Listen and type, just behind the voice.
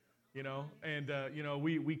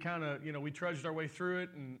we kind of, we trudged our way through it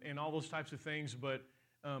and all those types of things, but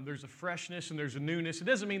there's a freshness and there's a newness. It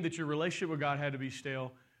doesn't mean that your relationship with God had to be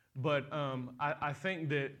stale, but I think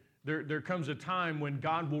that there comes a time when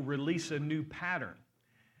God will release a new pattern,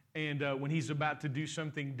 and when He's about to do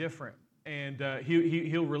something different. And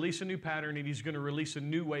he'll release a new pattern, and He's going to release a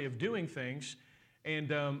new way of doing things.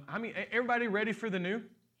 And everybody ready for the new?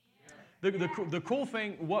 The cool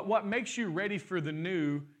thing, what makes you ready for the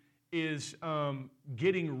new is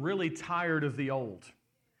getting really tired of the old.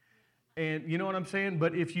 And you know what I'm saying?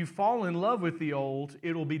 But if you fall in love with the old,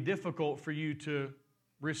 it'll be difficult for you to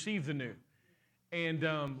receive the new. And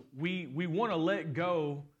we want to let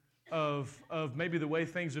go of maybe the way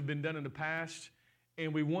things have been done in the past,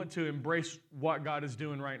 and we want to embrace what God is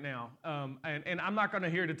doing right now. And I'm not going to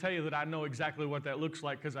here to tell you that I know exactly what that looks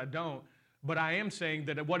like, because I don't. But I am saying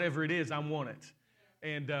that whatever it is, I want it.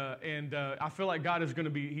 And I feel like God is going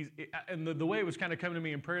to be, and the way it was kind of coming to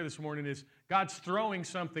me in prayer this morning is God's throwing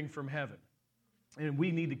something from heaven, and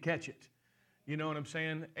we need to catch it. You know what I'm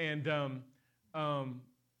saying? And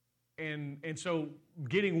so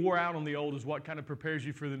getting wore out on the old is what kind of prepares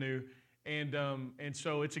you for the new. And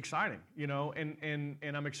so it's exciting,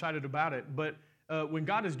 and I'm excited about it. But when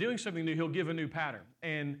God is doing something new, He'll give a new pattern.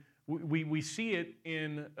 And we see it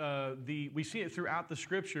we see it throughout the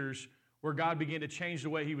Scriptures, where God began to change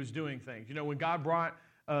the way He was doing things. When God brought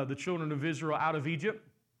the children of Israel out of Egypt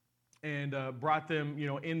and brought them,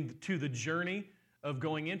 into the journey of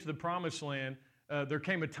going into the Promised Land, there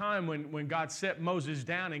came a time when God set Moses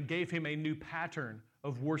down and gave him a new pattern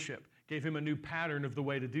of worship, gave him a new pattern of the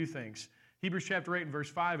way to do things. Hebrews chapter 8 and verse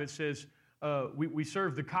 5, it says, we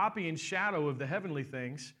serve the copy and shadow of the heavenly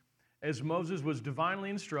things, as Moses was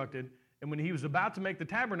divinely instructed. And when he was about to make the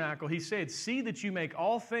tabernacle, he said, "See that you make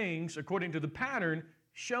all things according to the pattern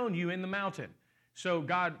shown you in the mountain." So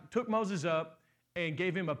God took Moses up and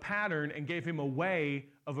gave him a pattern and gave him a way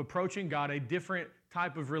of approaching God, a different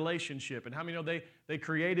type of relationship. And how many know they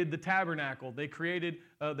created the tabernacle? They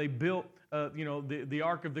built the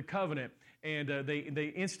Ark of the Covenant, and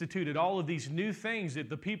they instituted all of these new things that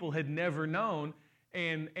the people had never known.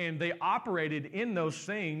 And they operated in those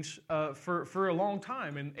things for a long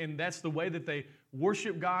time. And that's the way that they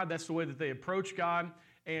worship God. That's the way that they approach God.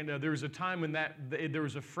 And there was a time when there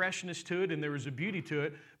was a freshness to it and there was a beauty to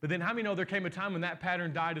it. But then how many know there came a time when that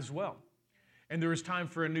pattern died as well? And there was time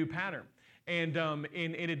for a new pattern. And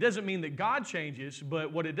it doesn't mean that God changes,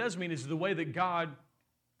 but what it does mean is the way that God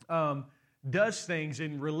does things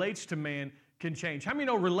and relates to man can change. How many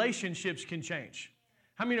know relationships can change?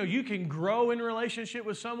 How many know you can grow in relationship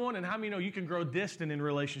with someone, and how many know you can grow distant in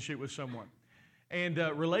relationship with someone? And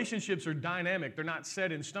relationships are dynamic. They're not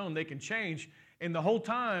set in stone. They can change. And the whole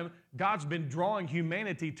time, God's been drawing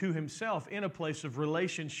humanity to Himself in a place of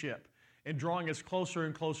relationship and drawing us closer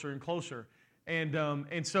and closer and closer.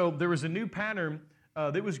 And so there was a new pattern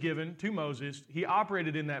that was given to Moses. He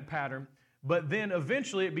operated in that pattern, but then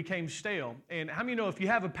eventually it became stale. And how many know if you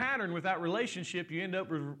have a pattern without relationship, you end up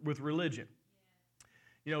with religion?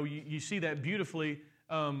 You see that beautifully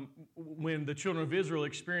when the children of Israel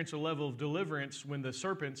experienced a level of deliverance when the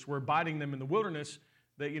serpents were biting them in the wilderness,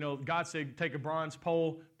 that, God said, take a bronze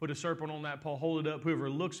pole, put a serpent on that pole, hold it up. Whoever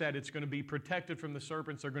looks at it's going to be protected from the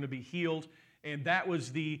serpents. They're going to be healed. And that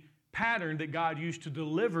was the pattern that God used to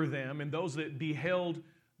deliver them. And those that beheld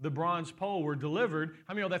the bronze pole were delivered.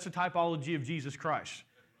 How many know that's a typology of Jesus Christ?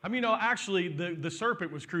 How many know actually the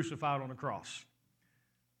serpent was crucified on a cross?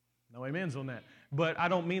 No amens on that. But I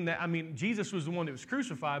don't mean that. I mean, Jesus was the one that was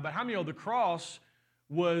crucified, but how many know the cross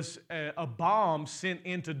was a bomb sent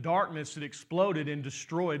into darkness that exploded and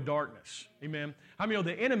destroyed darkness? Amen. How many know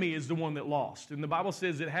the enemy is the one that lost? And the Bible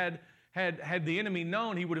says that had the enemy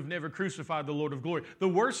known, he would have never crucified the Lord of glory. The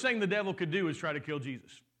worst thing the devil could do is try to kill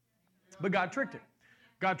Jesus. But God tricked him.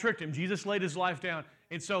 God tricked him. Jesus laid His life down.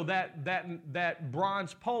 And so that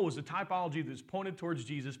bronze pole was a typology that was pointed towards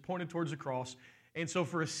Jesus, pointed towards the cross. And so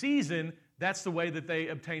for a season, that's the way that they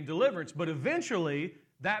obtained deliverance. But eventually,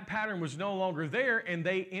 that pattern was no longer there, and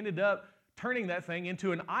they ended up turning that thing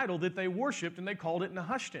into an idol that they worshiped, and they called it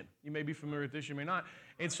Nehushtan. You may be familiar with this, you may not.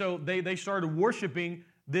 And so they started worshiping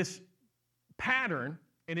this pattern,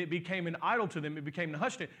 and it became an idol to them. It became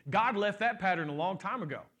Nehushtan. God left that pattern a long time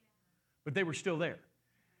ago, but they were still there.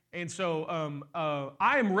 And so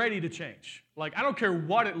I am ready to change. Like, I don't care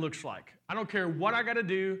what it looks like. I don't care what I got to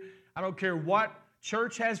do. I don't care what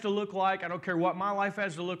church has to look like. I don't care what my life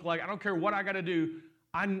has to look like. I don't care what I got to do.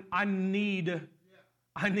 I need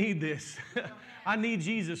this. I need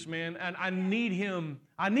Jesus, man, and I need Him.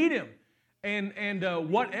 I need Him. And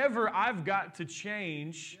whatever I've got to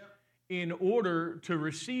change in order to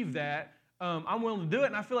receive that, I'm willing to do it,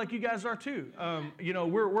 and I feel like you guys are too.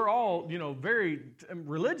 We're all,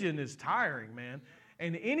 religion is tiring, man.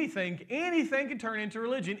 And anything can turn into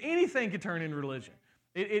religion. Anything can turn into religion.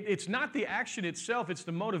 It's not the action itself, it's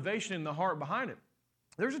the motivation and the heart behind it.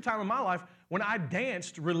 There's a time in my life when I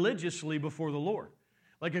danced religiously before the Lord.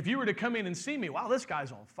 Like if you were to come in and see me, wow, this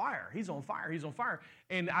guy's on fire. He's on fire. He's on fire.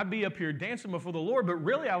 And I'd be up here dancing before the Lord, but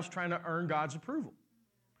really I was trying to earn God's approval.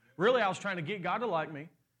 Really I was trying to get God to like me,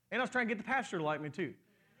 and I was trying to get the pastor to like me too.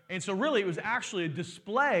 And so really it was actually a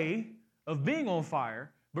display of being on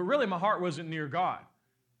fire, but really my heart wasn't near God.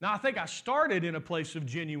 Now I think I started in a place of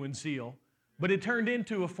genuine zeal, but it turned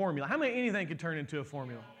into a formula. How many anything could turn into a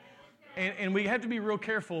formula? And we have to be real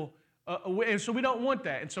careful, and so we don't want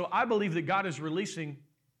that. And so I believe that God is releasing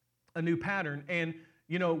a new pattern, and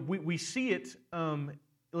we see it.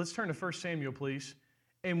 Let's turn to 1 Samuel, please,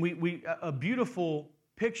 and we a beautiful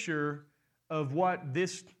picture of what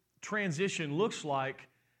this transition looks like.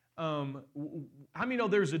 How many know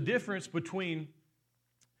there's a difference between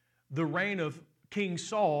the reign of King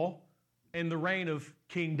Saul and the reign of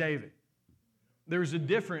King David? There's a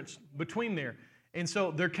difference between there. And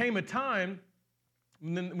so there came a time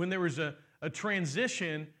when there was a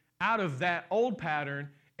transition out of that old pattern,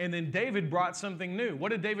 and then David brought something new. What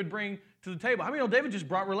did David bring to the table? How many know David just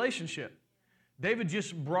brought relationship? David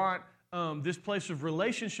just brought this place of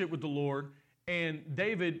relationship with the Lord, and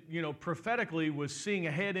David, prophetically was seeing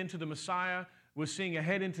ahead into the Messiah, was seeing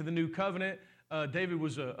ahead into the new covenant. David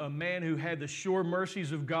was a man who had the sure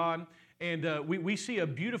mercies of God, and we see a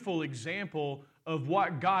beautiful example of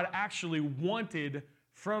what God actually wanted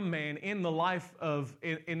from man in the life of,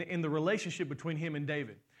 in the relationship between him and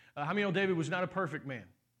David. How many know David was not a perfect man?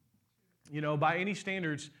 By any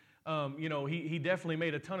standards, he definitely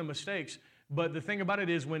made a ton of mistakes. But the thing about it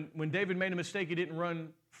is when David made a mistake, he didn't run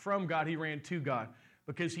from God, he ran to God,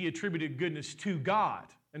 because he attributed goodness to God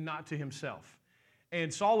and not to himself.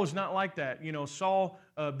 And Saul was not like that. Saul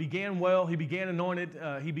began well, he began anointed,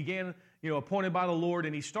 he began, appointed by the Lord,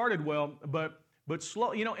 and he started well, but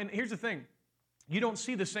slow, and here's the thing. You don't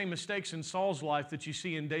see the same mistakes in Saul's life that you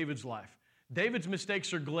see in David's life. David's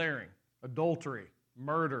mistakes are glaring. Adultery,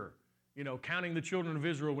 murder, counting the children of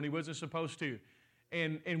Israel when he wasn't supposed to.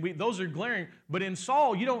 And those are glaring. But in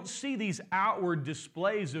Saul, you don't see these outward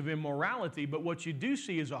displays of immorality, but what you do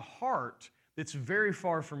see is a heart that's very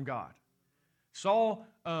far from God. Saul,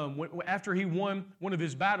 after he won one of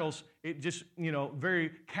his battles, it just,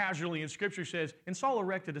 very casually in Scripture says, and Saul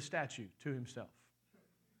erected a statue to himself.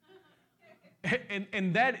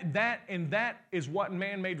 And that is what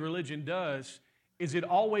man-made religion does, is it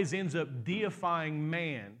always ends up deifying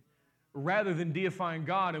man rather than deifying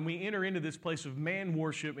God, and we enter into this place of man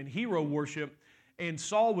worship and hero worship, and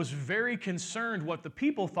Saul was very concerned what the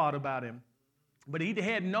people thought about him, but he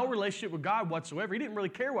had no relationship with God whatsoever. He didn't really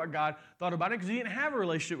care what God thought about it because he didn't have a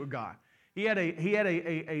relationship with God. He had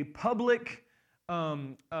a public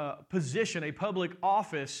position, a public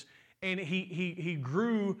office, and he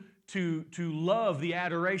grew to love the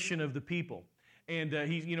adoration of the people. And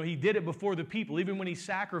he did it before the people, even when he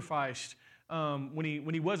sacrificed. When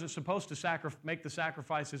he wasn't supposed to make the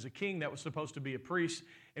sacrifice as a king, that was supposed to be a priest.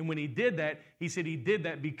 And when he did that, he said he did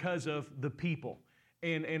that because of the people.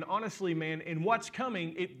 And honestly, man, in what's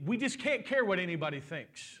coming, we just can't care what anybody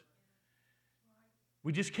thinks.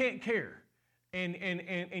 We just can't care.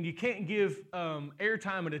 And you can't give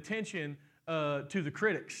airtime and attention to the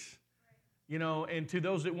critics, and to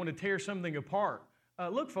those that want to tear something apart.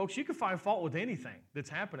 Look, folks, you can find fault with anything that's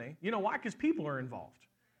happening. You know why? Because people are involved.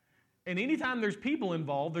 And anytime there's people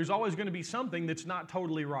involved, there's always going to be something that's not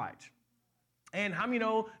totally right. And how many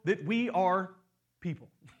know that we are people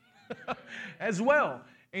as well?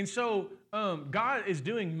 And so God is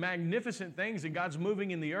doing magnificent things, and God's moving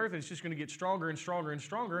in the earth, and it's just going to get stronger and stronger and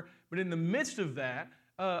stronger. But in the midst of that,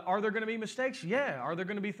 are there going to be mistakes? Yeah. Are there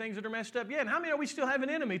going to be things that are messed up? Yeah. And how many know we still have an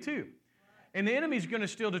enemy too? And the enemy's going to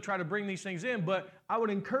still to try to bring these things in, but I would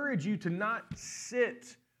encourage you to not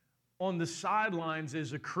sit on the sidelines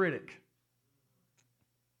as a critic,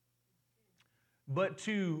 but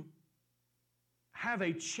to have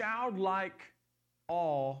a childlike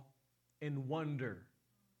awe and wonder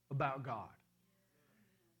about God.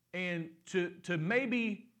 And to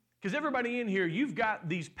maybe, because everybody in here, you've got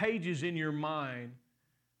these pages in your mind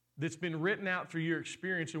that's been written out through your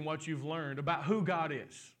experience and what you've learned about who God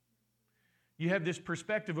is. You have this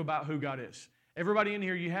perspective about who God is. Everybody in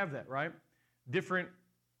here, you have that, right? Different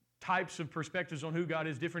types of perspectives on who God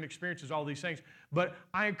is, different experiences, all these things. But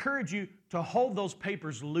I encourage you to hold those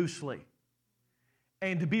papers loosely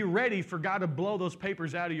and to be ready for God to blow those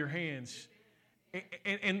papers out of your hands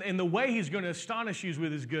And the way He's going to astonish you is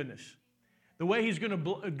with His goodness. The way He's going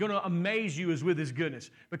to amaze you is with His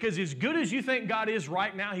goodness. Because as good as you think God is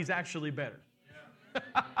right now, He's actually better.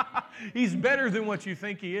 He's better than what you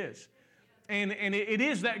think He is. And it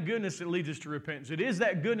is that goodness that leads us to repentance. It is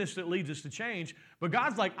that goodness that leads us to change. But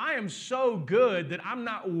God's like, I am so good that I'm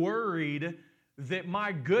not worried that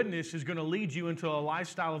my goodness is going to lead you into a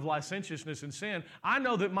lifestyle of licentiousness and sin. I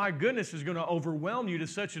know that my goodness is going to overwhelm you to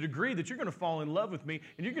such a degree that you're going to fall in love with me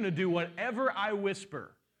and you're going to do whatever I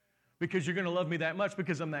whisper because you're going to love me that much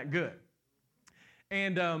because I'm that good.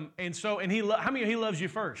 And how many of He loves you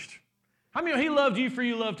first? How many of He loved you for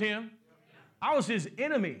you loved Him? I was His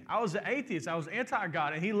enemy. I was the atheist. I was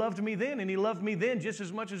anti-God, and He loved me then, and He loved me then just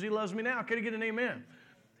as much as He loves me now. Can I get an amen?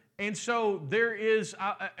 And so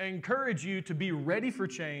I encourage you to be ready for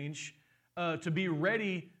change, to be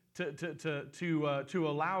ready to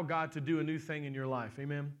allow God to do a new thing in your life.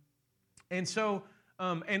 Amen? And so,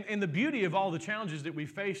 and the beauty of all the challenges that we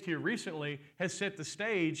faced here recently has set the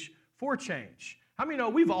stage for change. How many know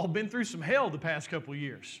we've all been through some hell the past couple of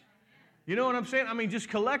years? You know what I'm saying? I mean, just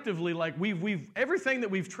collectively, like we've everything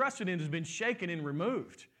that we've trusted in has been shaken and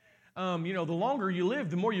removed. The longer you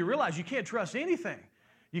live, the more you realize you can't trust anything.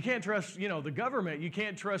 You can't trust, the government. You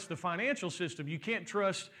can't trust the financial system. You can't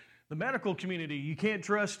trust the medical community. You can't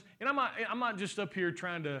trust, and I'm not just up here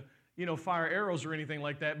trying to, fire arrows or anything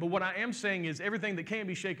like that. But what I am saying is everything that can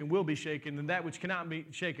be shaken will be shaken, and that which cannot be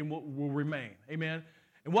shaken will remain. Amen?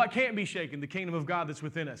 And what can't be shaken? The kingdom of God that's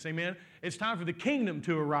within us. Amen? It's time for the kingdom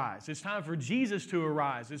to arise. It's time for Jesus to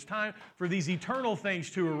arise. It's time for these eternal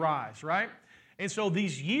things to arise, right? And so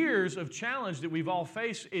these years of challenge that we've all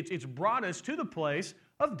faced, it's brought us to the place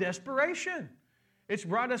of desperation. It's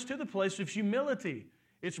brought us to the place of humility.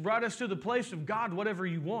 It's brought us to the place of God, whatever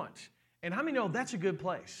you want. And how many know that's a good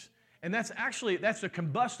place? And that's a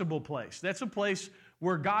combustible place. That's a place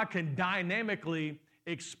where God can dynamically,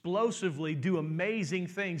 explosively do amazing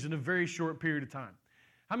things in a very short period of time.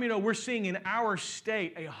 How many know we're seeing in our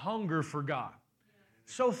state a hunger for God?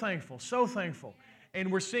 So thankful, so thankful.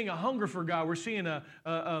 And we're seeing a hunger for God. We're seeing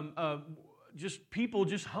just people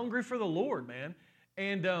just hungry for the Lord, man.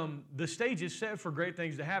 And the stage is set for great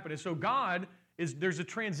things to happen. And so there's a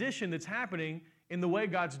transition that's happening in the way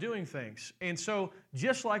God's doing things. And so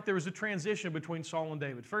just like there was a transition between Saul and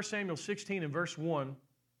David. 1 Samuel 16 and verse 1,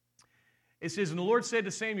 it says, "And the Lord said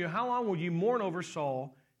to Samuel, how long will you mourn over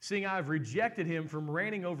Saul, seeing I have rejected him from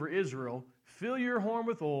reigning over Israel? Fill your horn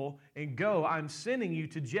with oil and go. I'm sending you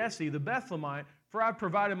to Jesse the Bethlehemite, for I've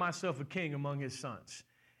provided myself a king among his sons."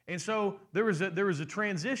 And so there was a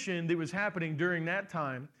transition that was happening during that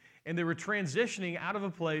time, and they were transitioning out of a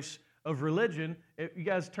place of religion. If you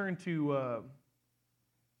guys turn to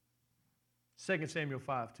 2 Samuel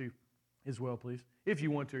 5 too, as well, please. If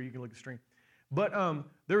you want to, or you can look at the screen. But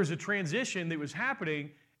there was a transition that was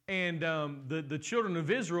happening, and the children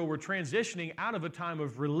of Israel were transitioning out of a time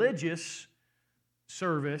of religious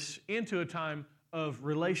service into a time of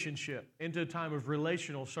relationship, into a time of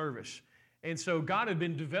relational service. And so God had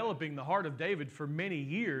been developing the heart of David for many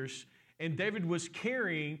years, and David was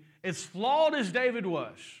carrying, as flawed as David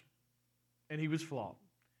was, and he was flawed,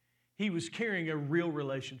 he was carrying a real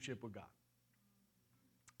relationship with God.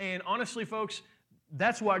 And honestly, folks,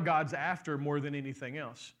 that's what God's after more than anything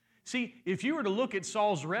else. See, if you were to look at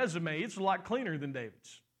Saul's resume, it's a lot cleaner than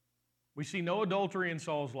David's. We see no adultery in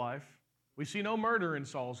Saul's life. We see no murder in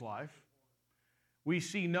Saul's life. We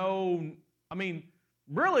see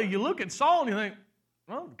really, you look at Saul and you think,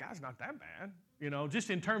 well, the guy's not that bad, just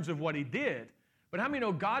in terms of what he did. But how many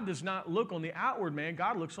know God does not look on the outward man?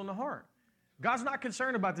 God looks on the heart. God's not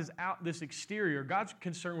concerned about this exterior. God's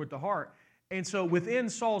concerned with the heart. And so within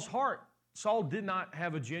Saul's heart, Saul did not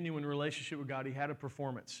have a genuine relationship with God. He had a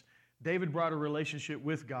performance. David brought a relationship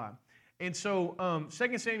with God. And so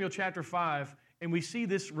 2 Samuel chapter 5, and we see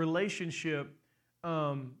this relationship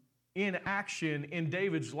in action in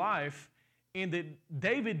David's life, and that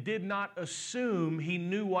David did not assume he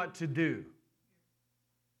knew what to do.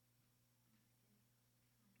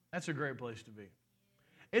 That's a great place to be.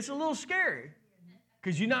 It's a little scary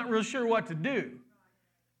because you're not real sure what to do.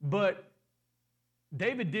 But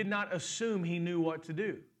David did not assume he knew what to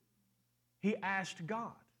do. He asked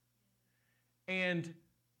God. And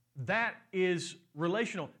that is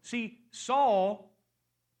relational. See, Saul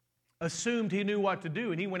assumed he knew what to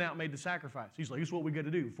do, and he went out and made the sacrifice. He's like, this is what we got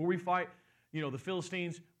to do. Before we fight, the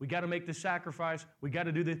Philistines, we got to make the sacrifice. We got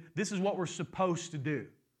to do this. This is what we're supposed to do.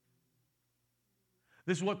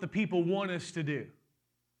 This is what the people want us to do.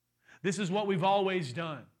 This is what we've always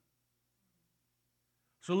done.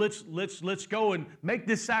 So let's go and make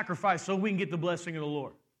this sacrifice so we can get the blessing of the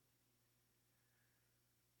Lord.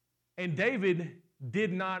 And David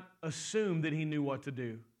did not assume that he knew what to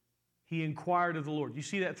do. He inquired of the Lord. You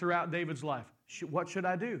see that throughout David's life. What should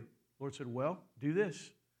I do? The Lord said, well, do this.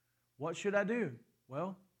 What should I do?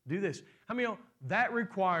 Well, do this. How many of you know that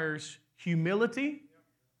requires humility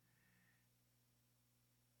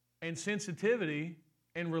and sensitivity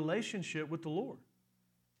and relationship with the Lord?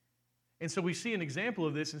 And so we see an example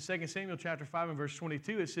of this in 2 Samuel chapter 5 and verse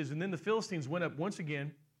 22. It says, and then the Philistines went up once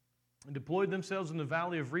again and deployed themselves in the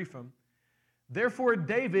valley of Rephaim. Therefore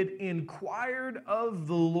David inquired of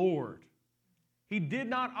the Lord. He did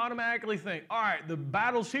not automatically think, all right, the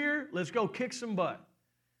battle's here, let's go kick some butt.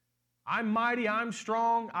 I'm mighty, I'm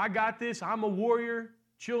strong, I got this, I'm a warrior.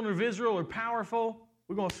 Children of Israel are powerful.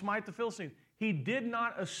 We're going to smite the Philistines. He did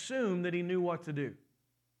not assume that he knew what to do.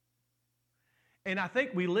 And I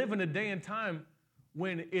think we live in a day and time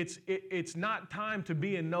when it's not time to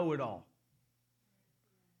be a know-it-all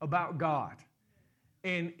about God.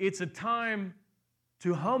 And it's a time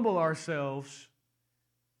to humble ourselves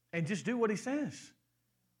and just do what he says.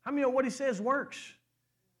 How many know what he says works?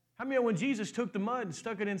 How many know when Jesus took the mud and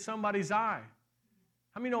stuck it in somebody's eye?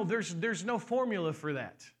 How many know there's no formula for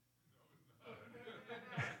that?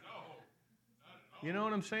 You know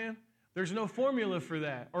what I'm saying? There's no formula for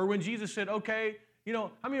that. Or when Jesus said, okay, you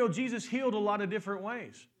know, how many know Jesus healed a lot of different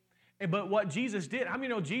ways? But what Jesus did, how many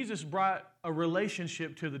know Jesus brought a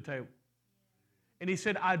relationship to the table? And he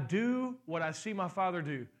said, I do what I see my Father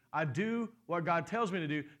do. I do what God tells me to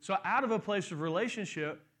do. So out of a place of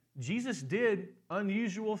relationship, Jesus did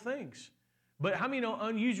unusual things. But how many know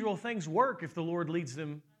unusual things work if the Lord leads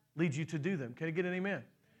you to do them? Can I get an amen?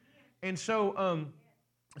 And so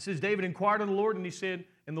it says, David inquired of the Lord, and he said,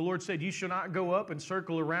 and the Lord said, you shall not go up and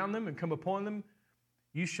circle around them and come upon them.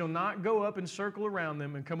 You shall not go up and circle around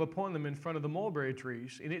them and come upon them in front of the mulberry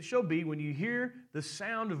trees. And it shall be when you hear the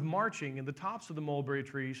sound of marching in the tops of the mulberry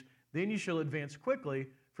trees, then you shall advance quickly,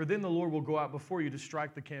 for then the Lord will go out before you to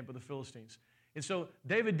strike the camp of the Philistines. And so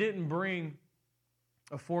David didn't bring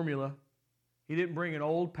a formula. He didn't bring an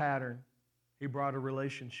old pattern. He brought a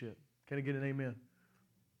relationship. Can I get an amen?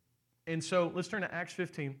 And so let's turn to Acts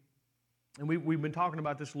 15. And we've been talking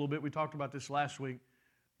about this a little bit. We talked about this last week.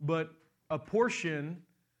 But a portion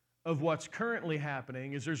of what's currently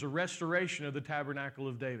happening is there's a restoration of the tabernacle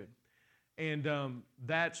of David. And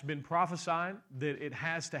that's been prophesied that it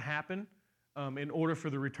has to happen in order for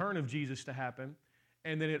the return of Jesus to happen.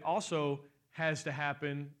 And then it also has to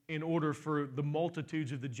happen in order for the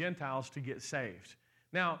multitudes of the Gentiles to get saved.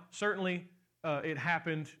 Now, certainly it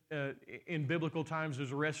happened in biblical times.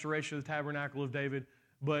 There's a restoration of the tabernacle of David,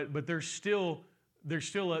 but there's still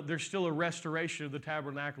a restoration of the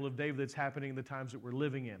tabernacle of David that's happening in the times that we're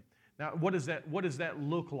living in. Now, what does that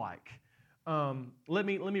look like? Let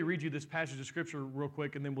me read you this passage of Scripture real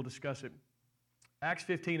quick, and then we'll discuss it. Acts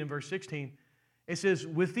 15 and verse 16. It says,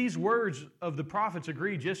 with these words of the prophets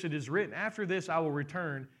agree, just as it is written, after this I will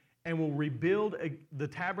return and will rebuild the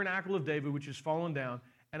tabernacle of David, which is fallen down,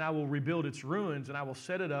 and I will rebuild its ruins, and I will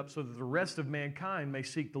set it up so that the rest of mankind may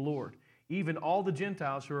seek the Lord. Even all the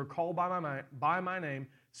Gentiles who are called by my name,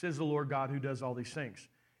 says the Lord God who does all these things.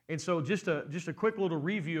 And so just a quick little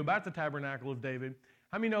review about the tabernacle of David.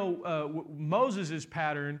 How many know Moses'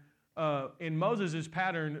 pattern? In Moses'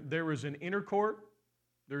 pattern, there was an inner court,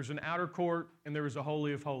 there's an outer court, and there was a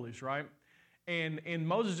holy of holies, right? And in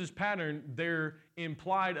Moses' pattern, there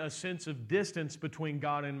implied a sense of distance between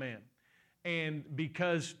God and man, and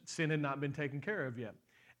because sin had not been taken care of yet.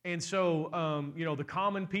 And so, the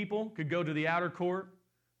common people could go to the outer court,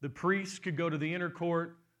 the priests could go to the inner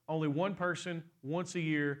court. Only one person once a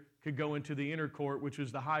year could go into the inner court, which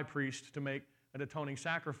was the high priest, to make an atoning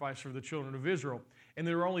sacrifice for the children of Israel. And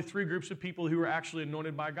there were only three groups of people who were actually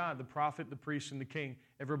anointed by God: the prophet, the priest, and the king.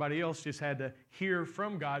 Everybody else just had to hear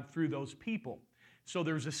from God through those people. So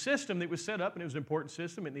there was a system that was set up, and it was an important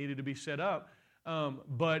system. It needed to be set up.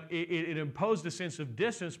 But it imposed a sense of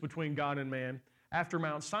distance between God and man after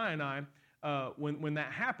Mount Sinai when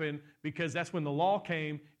that happened, because that's when the law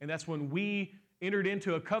came, and that's when we entered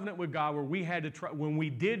into a covenant with God where we had to try. When we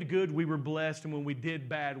did good, we were blessed, and when we did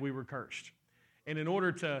bad, we were cursed. And in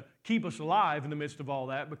order to keep us alive in the midst of all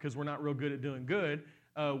that, because we're not real good at doing good,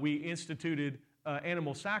 we instituted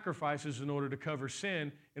animal sacrifices in order to cover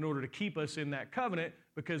sin, in order to keep us in that covenant,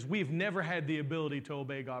 because we've never had the ability to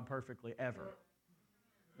obey God perfectly, ever.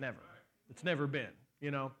 Never. It's never been,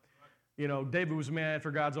 David was a man after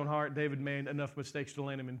God's own heart. David made enough mistakes to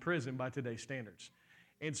land him in prison by today's standards.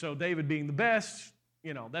 And so David being the best,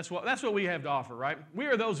 that's what we have to offer, right? We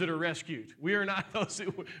are those that are rescued. We are not those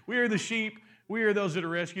we are the sheep. We are those that are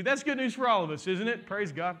rescued. That's good news for all of us, isn't it?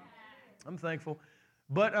 Praise God. I'm thankful.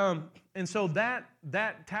 But and so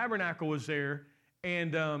that tabernacle was there,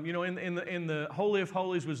 and you know, in the Holy of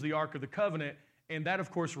Holies was the Ark of the Covenant, and that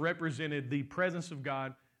of course represented the presence of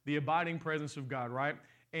God, the abiding presence of God, right?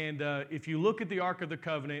 And if you look at the Ark of the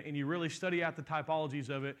Covenant and you really study out the typologies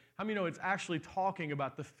of it, how many know it's actually talking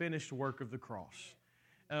about the finished work of the cross?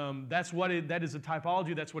 That is a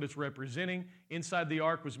typology. That's what it's representing. Inside the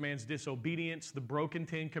ark was man's disobedience, the broken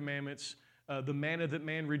 10 Commandments, the manna that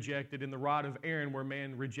man rejected, and the rod of Aaron where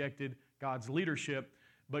man rejected God's leadership.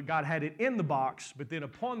 But God had it in the box, but then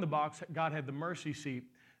upon the box, God had the mercy seat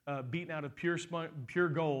beaten out of pure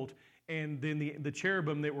gold. And then the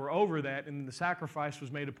cherubim that were over that, and the sacrifice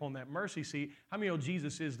was made upon that mercy seat. How many know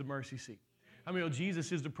Jesus is the mercy seat? How many know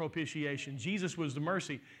Jesus is the propitiation? Jesus was the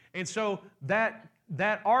mercy. And so that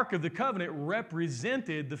Ark of the Covenant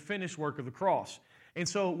represented the finished work of the cross. And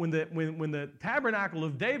so when the tabernacle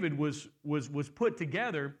of David was put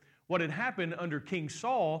together, what had happened under King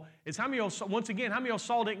Saul is how many of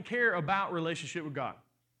Saul didn't care about relationship with God?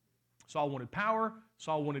 Saul wanted power.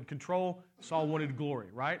 Saul wanted control. Saul wanted glory,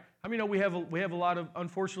 right? How many know we have a lot of,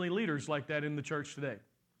 unfortunately, leaders like that in the church today?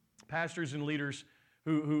 Pastors and leaders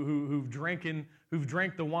who've drank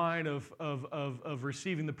the wine of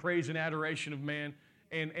receiving the praise and adoration of man,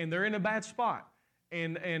 and they're in a bad spot.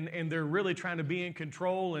 And they're really trying to be in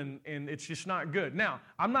control, and it's just not good. Now,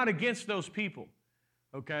 I'm not against those people,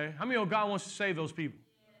 okay? How many know God wants to save those people?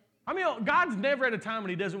 How many know God's never at a time when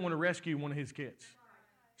He doesn't want to rescue one of His kids?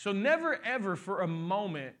 So never, ever for a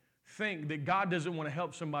moment think that God doesn't want to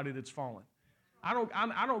help somebody that's fallen. I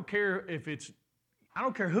don't care I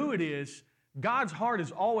don't care who it is. God's heart is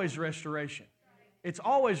always restoration. It's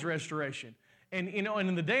always restoration. And you know, and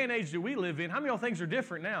in the day and age that we live in, how many of things are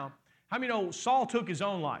different now? How many know Saul took his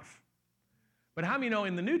own life? But how many know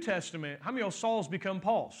in the New Testament, how many know Saul's become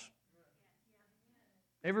Paul's?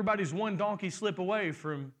 Everybody's one donkey slip away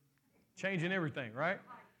from changing everything, right?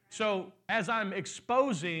 So as I'm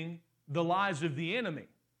exposing the lies of the enemy,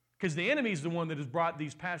 because the enemy is the one that has brought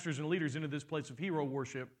these pastors and leaders into this place of hero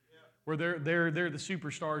worship, where they're the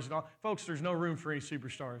superstars and all. Folks, there's no room for any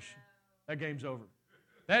superstars. That game's over.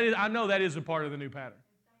 I know that is a part of the new pattern.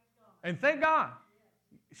 And thank God.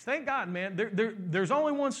 Thank God, man. There's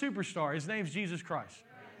only one superstar. His name's Jesus Christ.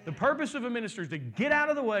 The purpose of a minister is to get out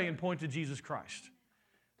of the way and point to Jesus Christ.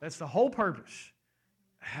 That's the whole purpose.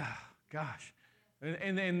 Gosh.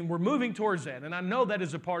 And we're moving towards that. And I know that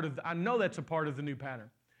is a part of. I know that's a part of the new pattern.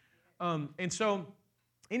 And so,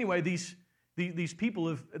 anyway, these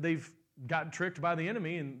people they've gotten tricked by the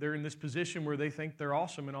enemy, and they're in this position where they think they're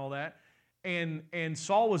awesome and all that. And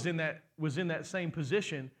Saul was in that same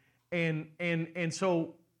position, and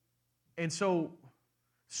so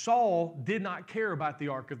Saul did not care about the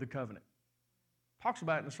Ark of the Covenant. Talks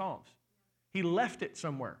about it in the Psalms. He left it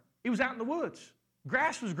somewhere. He was out in the woods.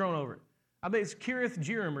 Grass was growing over it. I bet it's Kirith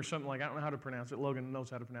Jearim or something like. I don't know how to pronounce it. Logan knows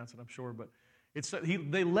how to pronounce it, I'm sure, but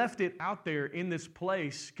they left it out there in this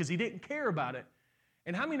place because he didn't care about it.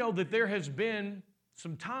 And how many know that there has been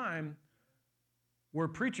some time where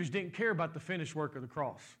preachers didn't care about the finished work of the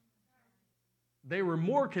cross? They were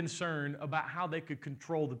more concerned about how they could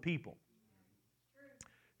control the people.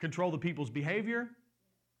 Control the people's behavior,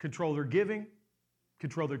 control their giving,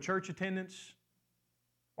 control their church attendance.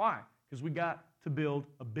 Why? Because we got to build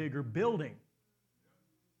a bigger building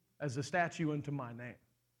as a statue unto my name.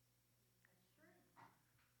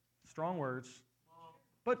 Strong words,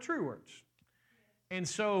 but true words. And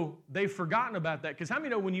so they've forgotten about that. Because how many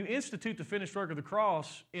know when you institute the finished work of the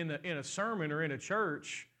cross in a sermon or in a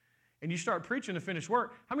church, and you start preaching the finished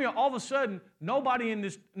work, how many know all of a sudden nobody in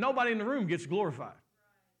the room gets glorified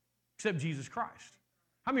except Jesus Christ?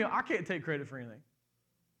 How many know I can't take credit for anything?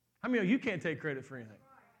 How many know you can't take credit for anything?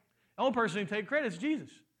 The only person who can take credit is Jesus.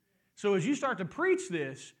 So as you start to preach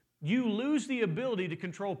this, you lose the ability to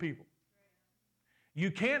control people. You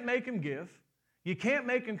can't make them give. You can't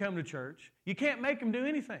make them come to church. You can't make them do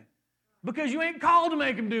anything because you ain't called to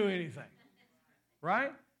make them do anything,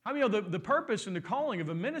 right? How many know the purpose and the calling of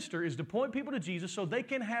a minister is to point people to Jesus so they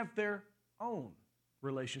can have their own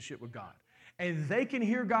relationship with God. And they can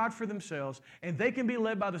hear God for themselves, and they can be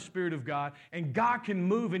led by the Spirit of God, and God can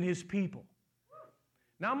move in His people.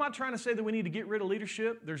 Now, I'm not trying to say that we need to get rid of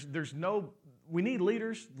leadership. We need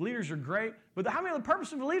leaders. Leaders are great. But how many of the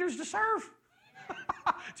purpose of the leaders is to serve?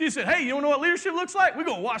 Jesus said, hey, you don't know what leadership looks like? We're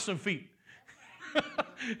going to wash some feet.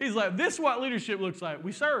 He's like, this is what leadership looks like.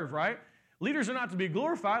 We serve, right? Leaders are not to be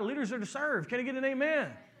glorified. Leaders are to serve. Can I get an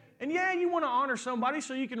amen? And yeah, you want to honor somebody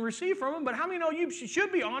so you can receive from them, but how many know you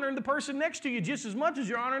should be honoring the person next to you just as much as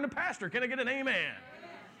you're honoring the pastor? Can I get an amen?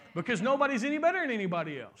 Because nobody's any better than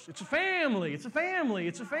anybody else. It's a family. It's a family.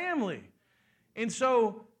 It's a family. And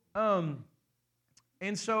so,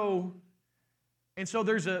 there's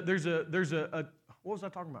a what was I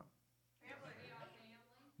talking about?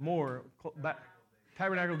 More.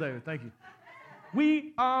 Tabernacle of David, thank you.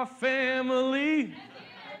 We are family.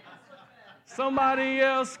 Somebody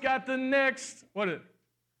else got the next. What is it?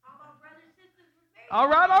 All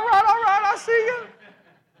right, I see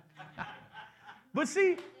you. But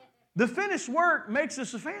see, the finished work makes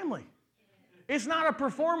us a family. It's not a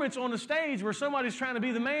performance on the stage where somebody's trying to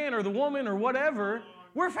be the man or the woman or whatever.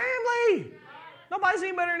 We're family. Nobody's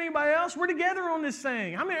any better than anybody else. We're together on this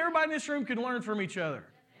thing. How many everybody in this room can learn from each other?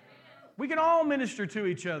 We can all minister to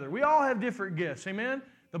each other. We all have different gifts. Amen?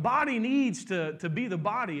 The body needs to be the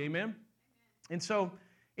body. Amen? And so,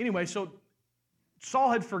 anyway,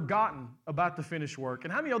 Saul had forgotten about the finished work.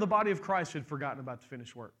 And how many know the body of Christ had forgotten about the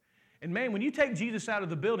finished work? And man, when you take Jesus out of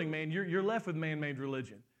the building, man, you're left with man-made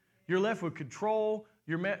religion. You're left with control.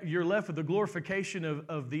 You're left with the glorification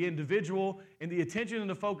of the individual. And the attention and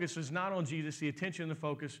the focus is not on Jesus. The attention and the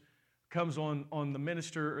focus comes on the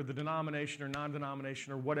minister or the denomination or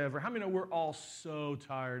non-denomination or whatever. How many know we're all so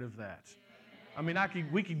tired of that? I mean,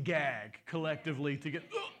 we could gag collectively to get...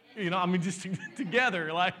 just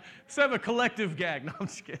together, like, let's have a collective gag. No, I'm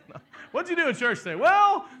just kidding. No. What'd you do at church today?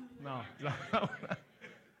 Well, no.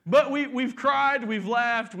 But we've cried, we've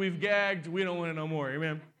laughed, we've gagged. We don't want it no more.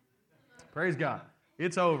 Amen. Praise God.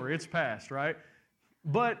 It's over. It's past, right?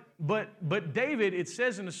 But David, it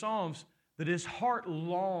says in the Psalms that his heart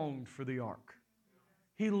longed for the ark.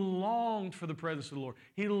 He longed for the presence of the Lord.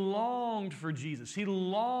 He longed for Jesus. He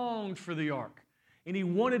longed for the ark. And he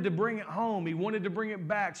wanted to bring it home. He wanted to bring it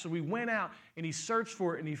back. So he went out and he searched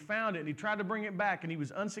for it and he found it and he tried to bring it back. And he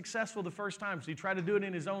was unsuccessful the first time, so he tried to do it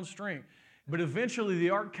in his own strength. But eventually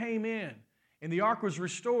the ark came in and the ark was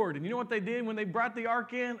restored. And you know what they did when they brought the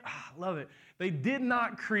ark in? I love it. They did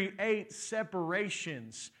not create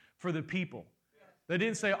separations for the people. They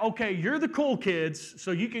didn't say, okay, you're the cool kids,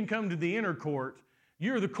 so you can come to the inner court.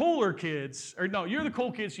 You're the cooler kids. Or no, you're the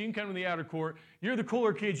cool kids, so you can come to the outer court. You're the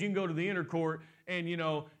cooler kids, you can go to the inner court. And,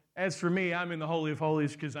 as for me, I'm in the Holy of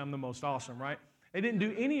Holies because I'm the most awesome, right? They didn't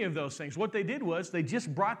do any of those things. What they did was they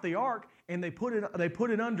just brought the ark and they put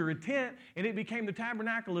it under a tent, and it became the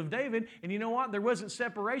tabernacle of David. And you know what? There wasn't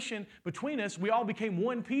separation between us. We all became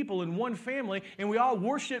one people and one family, and we all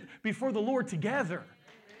worshiped before the Lord together.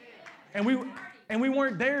 And we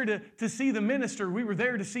weren't there to see the minister. We were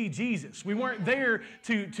there to see Jesus. We weren't there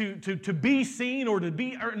to be seen or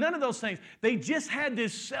none of those things. They just had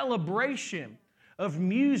this celebration of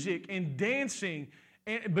music and dancing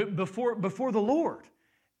before the Lord.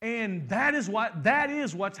 And that is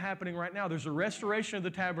what's happening right now. There's a restoration of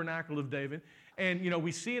the tabernacle of David. And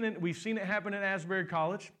we've seen it happen at Asbury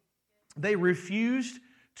College. They refused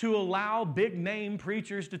to allow big-name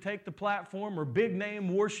preachers to take the platform or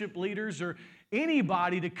big-name worship leaders or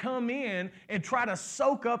anybody to come in and try to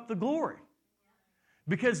soak up the glory.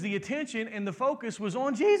 Because the attention and the focus was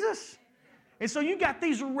on Jesus. And so you got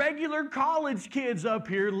these regular college kids up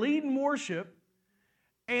here leading worship,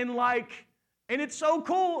 and it's so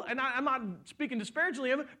cool, and I'm not speaking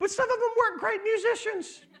disparagingly of it, but some of them weren't great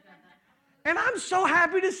musicians. And I'm so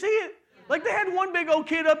happy to see it. Like, they had one big old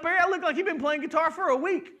kid up there. I looked like he'd been playing guitar for a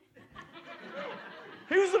week.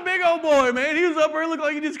 He was a big old boy, man. He was up there, looked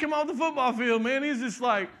like he just come off the football field, man. He's just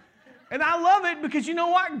like, and I love it because you know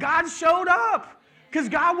what? God showed up. Because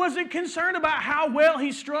God wasn't concerned about how well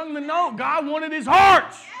he strung the note. God wanted his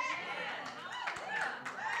heart.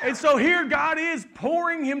 And so here God is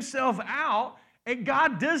pouring himself out, and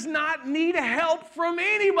God does not need help from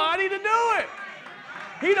anybody to do it.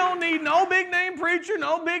 He don't need no big-name preacher,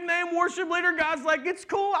 no big-name worship leader. God's like, it's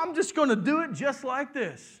cool. I'm just going to do it just like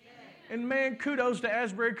this. And man, kudos to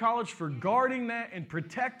Asbury College for guarding that and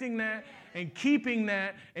protecting that and keeping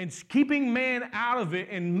that and keeping man out of it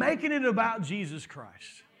and making it about Jesus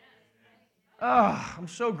Christ. I'm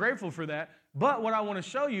so grateful for that. But what I want to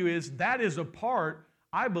show you is that is a part,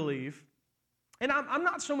 I believe, and I'm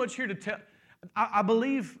not so much here to tell, I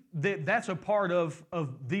believe that that's a part of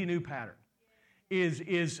the new pattern, is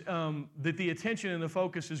that the attention and the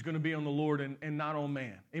focus is going to be on the Lord and not on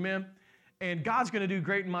man. Amen? And God's going to do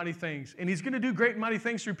great and mighty things. And he's going to do great and mighty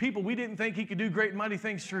things through people we didn't think he could do great and mighty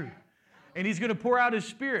things through. And he's going to pour out his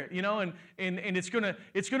Spirit, and it's going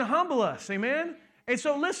to humble us. Amen? And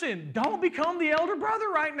so listen, don't become the elder brother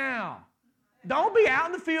right now. Don't be out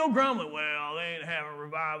in the field grumbling, well, they ain't having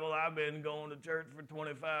revival. I've been going to church for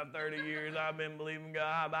 25, 30 years. I've been believing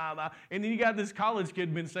God, blah, blah. And then you got this college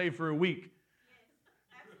kid been saved for a week.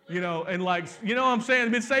 And what I'm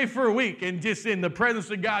saying? Been saved for a week and just in the presence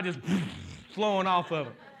of God just flowing off of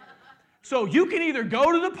it. So you can either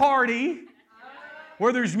go to the party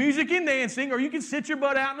where there's music and dancing, or you can sit your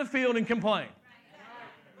butt out in the field and complain.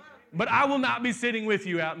 But I will not be sitting with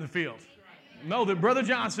you out in the field. Know that Brother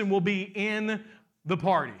Johnson will be in the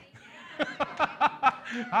party.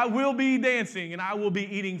 I will be dancing and I will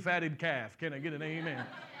be eating fatted calf. Can I get an amen?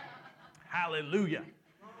 Hallelujah.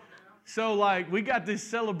 So like we got this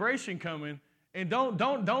celebration coming, and don't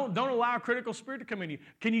allow a critical spirit to come in you.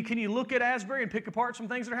 Can you look at Asbury and pick apart some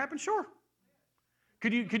things that are happening? Sure.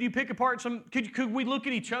 Could you pick apart some? Could we look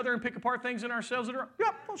at each other and pick apart things in ourselves that are?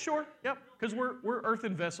 Yep, well, sure, yep. Because we're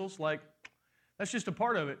earthen vessels. Like that's just a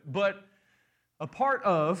part of it. But a part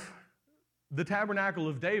of the tabernacle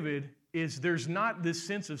of David is there's not this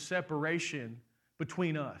sense of separation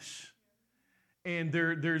between us. And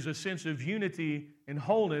there's a sense of unity and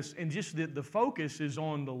wholeness, and just that the focus is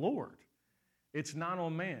on the Lord. It's not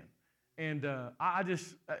on man. And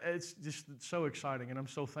it's just so exciting, and I'm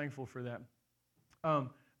so thankful for that.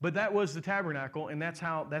 But that was the tabernacle, and that's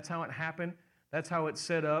how it happened. That's how it's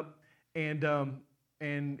set up, and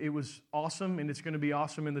it was awesome, and it's going to be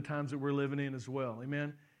awesome in the times that we're living in as well.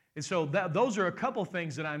 Amen. And so those are a couple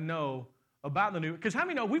things that I know about the new. Because how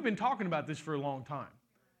many know we've been talking about this for a long time?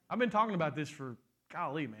 I've been talking about this for,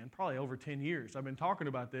 golly, man, probably over 10 years. I've been talking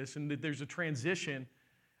about this, and that there's a transition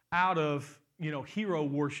out of, hero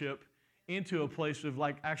worship into a place of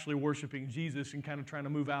like actually worshiping Jesus and kind of trying to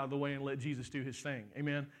move out of the way and let Jesus do his thing.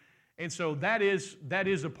 Amen. And so that is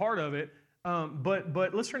a part of it.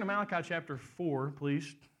 But let's turn to Malachi chapter 4,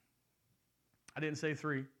 please. I didn't say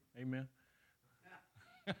 3. Amen.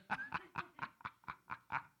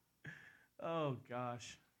 Oh,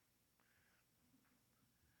 gosh.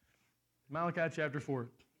 Malachi chapter 4.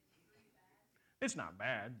 It's not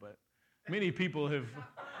bad, but many people have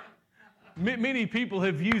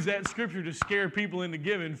used that scripture to scare people into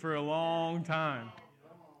giving for a long time.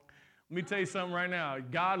 Let me tell you something right now.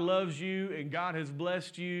 God loves you, and God has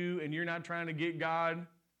blessed you, and you're not trying to get God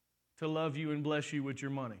to love you and bless you with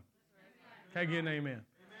your money. Can I get an amen?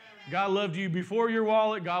 God loved you before your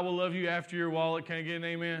wallet. God will love you after your wallet. Can I get an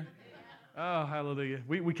amen? Oh, hallelujah.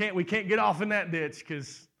 We can't get off in that ditch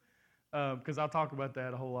because I'll talk about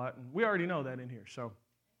that a whole lot. And we already know that in here, so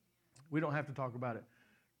we don't have to talk about it.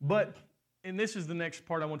 But, and this is the next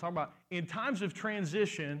part I want to talk about. In times of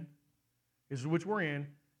transition, which we're in,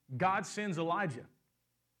 God sends Elijah.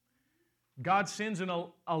 God sends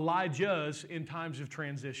Elijahs in times of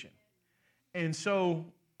transition. And so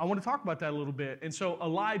I want to talk about that a little bit. And so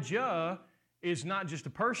Elijah is not just a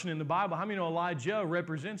person in the Bible. How many know Elijah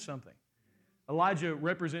represents something? Elijah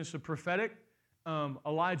represents the prophetic.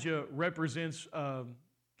 Elijah represents a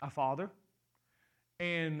father.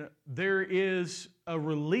 And there is a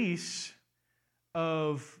release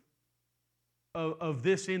of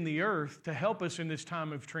this in the earth to help us in this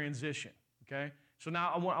time of transition. Okay? So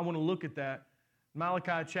now I want to look at that.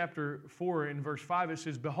 Malachi chapter 4 in verse 5, it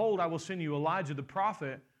says, "Behold, I will send you Elijah the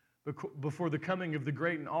prophet before the coming of the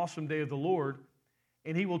great and awesome day of the Lord,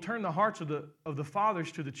 and he will turn the hearts of the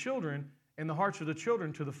fathers to the children, and the hearts of the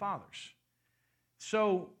children to the fathers."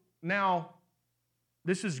 So now,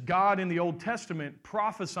 this is God in the Old Testament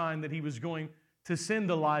prophesying that he was going to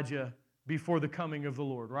send Elijah before the coming of the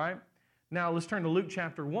Lord, right? Now, let's turn to Luke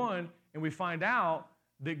chapter 1, and we find out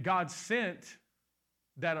that God sent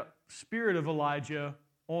that spirit of Elijah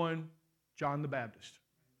on John the Baptist,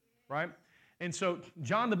 right? And so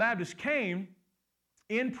John the Baptist came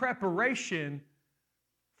in preparation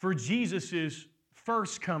for Jesus'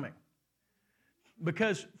 first coming.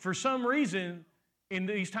 Because for some reason, in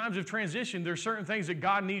these times of transition, there's certain things that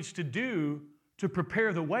God needs to do to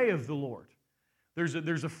prepare the way of the Lord. There's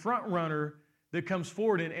a front runner that comes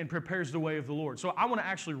forward and prepares the way of the Lord. So I want to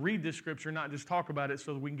actually read this scripture, not just talk about it,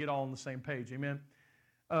 so that we can get all on the same page. Amen.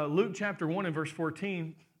 Luke chapter 1 and verse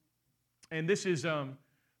 14, and this is,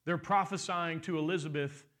 they're prophesying to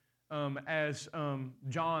Elizabeth as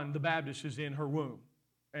John the Baptist is in her womb.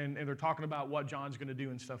 And they're talking about what John's going to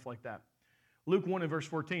do and stuff like that. Luke 1 and verse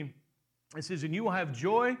 14, it says, "And you will have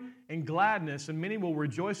joy and gladness, and many will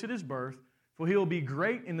rejoice at his birth, for he will be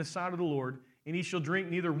great in the sight of the Lord, and he shall drink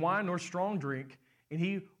neither wine nor strong drink, and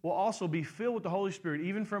he will also be filled with the Holy Spirit,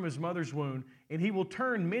 even from his mother's womb. And he will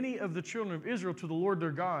turn many of the children of Israel to the Lord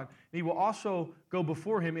their God. And he will also go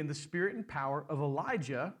before him in the spirit and power of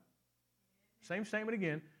Elijah," same statement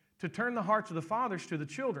again, "to turn the hearts of the fathers to the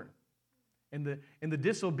children, and the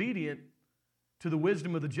disobedient to the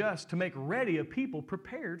wisdom of the just, to make ready a people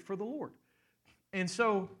prepared for the Lord." And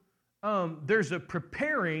so there's a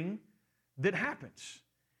preparing that happens.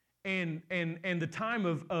 And the time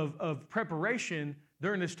of preparation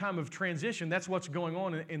during this time of transition, that's what's going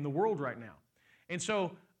on in the world right now. And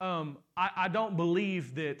so I don't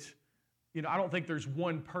believe that I don't think there's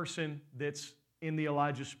one person that's in the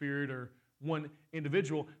Elijah spirit or one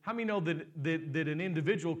individual. How many know that an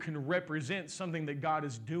individual can represent something that God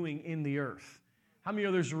is doing in the earth? How many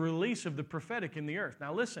know there's a release of the prophetic in the earth?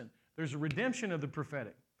 Now listen, there's a redemption of the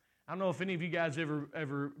prophetic. I don't know if any of you guys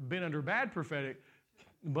ever been under bad prophetic,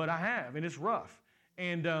 but I have, and it's rough.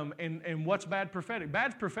 And what's bad prophetic?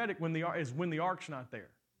 Bad prophetic when the ark's not there.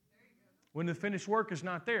 When the finished work is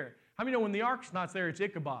not there. How many know when the ark's not there, it's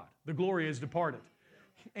Ichabod. The glory is departed.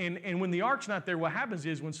 And when the ark's not there, what happens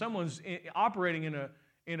is when someone's operating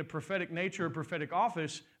in a prophetic nature or prophetic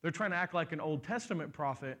office, they're trying to act like an Old Testament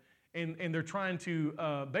prophet, and they're trying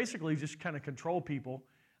to basically just kind of control people,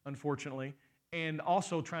 unfortunately, and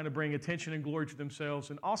also trying to bring attention and glory to themselves,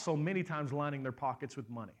 and also many times lining their pockets with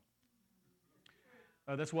money.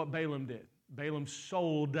 That's what Balaam did. Balaam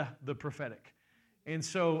sold the prophetic. And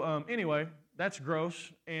so, anyway, that's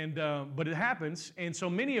gross, but it happens. And so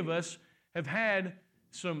many of us have had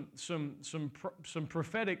some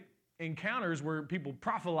prophetic encounters where people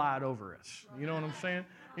prophelied over us. You know what I'm saying?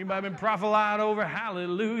 Anybody been prophelied over?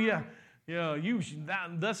 Hallelujah.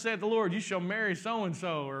 Thus saith the Lord, you shall marry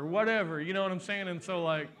so-and-so or whatever. You know what I'm saying? And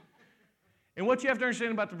so and what you have to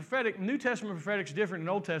understand about the prophetic, New Testament prophetic is different than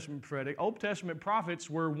Old Testament prophetic. Old Testament prophets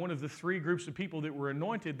were one of the three groups of people that were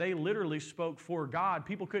anointed. They literally spoke for God.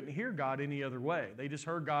 People couldn't hear God any other way. They just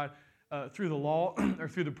heard God through the law or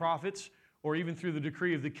through the prophets or even through the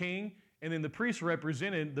decree of the king. And then the priests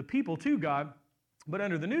represented the people to God. But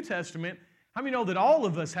under the New Testament, how many know that all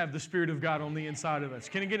of us have the Spirit of God on the inside of us?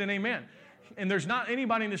 Can I get an amen? And there's not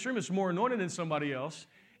anybody in this room that's more anointed than somebody else.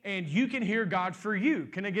 And you can hear God for you.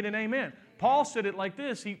 Can I get an amen? Paul said it like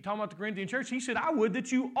this. He talking about the Corinthian church. He said, I would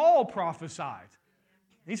that you all prophesied.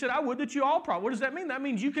 He said, I would that you all prophesied. What does that mean? That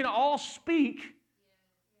means you can all speak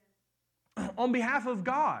on behalf of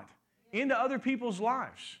God into other people's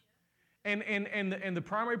lives. And the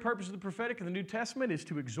primary purpose of the prophetic in the New Testament is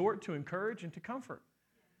to exhort, to encourage, and to comfort.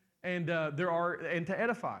 And to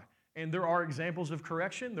edify. And there are examples of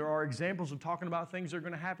correction. There are examples of talking about things that are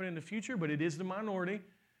going to happen in the future, but it is the minority.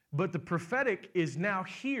 But the prophetic is now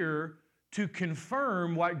here to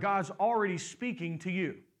confirm what God's already speaking to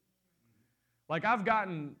you. Like I've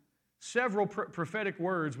gotten several prophetic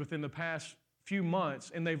words within the past few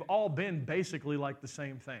months, and they've all been basically like the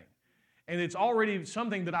same thing. And it's already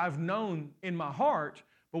something that I've known in my heart,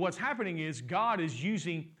 but what's happening is God is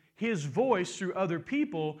using His voice through other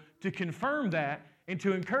people to confirm that and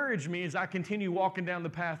to encourage me as I continue walking down the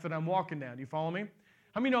path that I'm walking down. Do you follow me?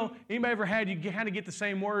 How many know, anybody ever had to get the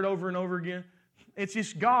same word over and over again? It's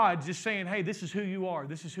just God just saying, hey, this is who you are.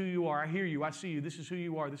 This is who you are. I hear you. I see you. This is who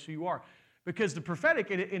you are. This is who you are. Because the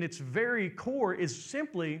prophetic in its very core is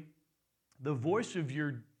simply the voice of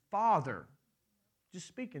your Father just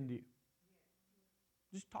speaking to you.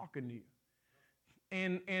 Just talking to you.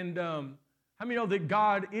 And how many know that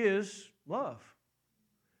God is love?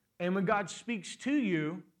 And when God speaks to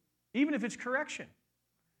you, even if it's correction,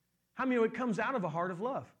 how many know it comes out of a heart of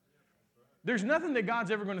love? There's nothing that God's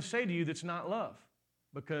ever going to say to you that's not love,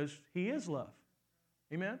 because He is love.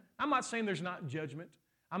 Amen? I'm not saying there's not judgment.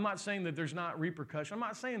 I'm not saying that there's not repercussion. I'm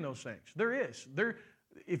not saying those things. There is.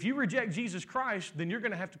 If you reject Jesus Christ, then you're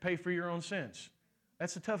going to have to pay for your own sins.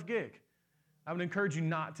 That's a tough gig. I would encourage you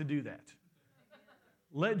not to do that.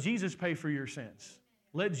 Let Jesus pay for your sins.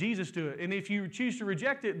 Let Jesus do it. And if you choose to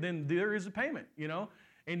reject it, then there is a payment,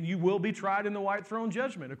 and you will be tried in the white throne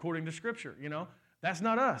judgment according to Scripture, That's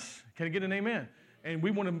not us. Can I get an amen? And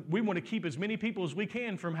we want to keep as many people as we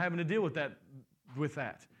can from having to deal with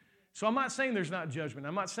that. So I'm not saying there's not judgment.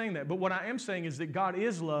 I'm not saying that. But what I am saying is that God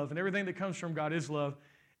is love, and everything that comes from God is love,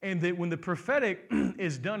 and that when the prophetic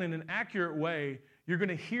is done in an accurate way, you're going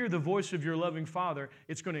to hear the voice of your loving Father.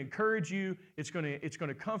 It's going to encourage you. It's going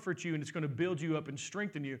to comfort you, and it's going to build you up and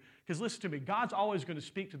strengthen you. Because listen to me, God's always going to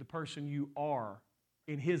speak to the person you are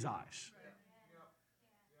in His eyes.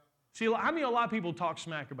 See, how many a lot of people talk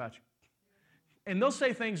smack about you? And they'll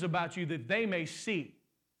say things about you that they may see.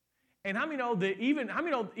 And how many know that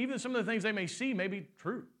even some of the things they may see may be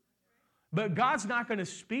true? But God's not going to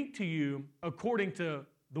speak to you according to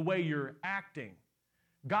the way you're acting.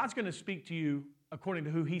 God's going to speak to you according to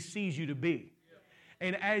who He sees you to be.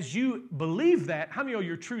 And as you believe that, how many know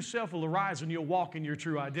your true self will arise and you'll walk in your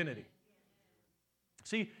true identity?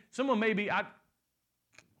 See, someone may be,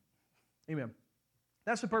 amen.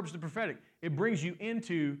 That's the purpose of the prophetic. It brings you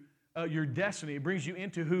into your destiny. It brings you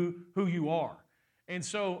into who you are. And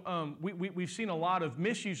so we've seen a lot of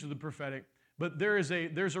misuse of the prophetic, but there's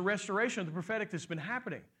a restoration of the prophetic that's been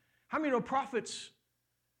happening. How many know prophets,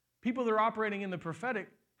 people that are operating in the prophetic,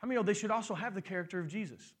 how many know they should also have the character of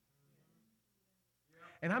Jesus?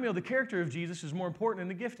 And how many know the character of Jesus is more important than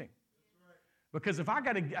the gifting? Because if I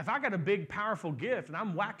got a big, powerful gift and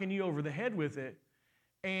I'm whacking you over the head with it,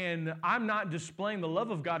 and I'm not displaying the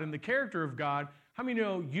love of God and the character of God, how many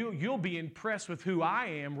know you'll be impressed with who I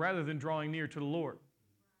am rather than drawing near to the Lord?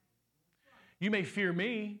 You may fear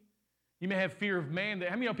me. You may have fear of man.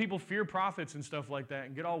 How many know people fear prophets and stuff like that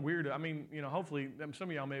and get all weird? I mean, hopefully some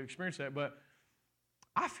of y'all may have experienced that, but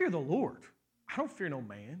I fear the Lord. I don't fear no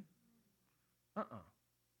man.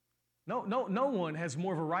 No one has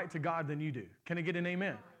more of a right to God than you do. Can I get an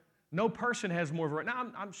amen? No person has more of a right.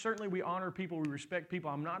 Now, I'm certainly we honor people, we respect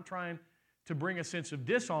people. I'm not trying to bring a sense of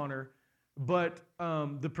dishonor, but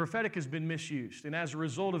the prophetic has been misused. And as a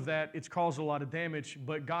result of that, it's caused a lot of damage,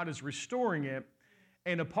 but God is restoring it.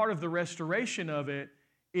 And a part of the restoration of it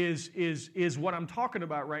is what I'm talking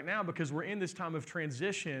about right now, because we're in this time of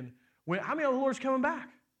transition. How many of the Lord's coming back?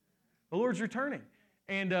 The Lord's returning.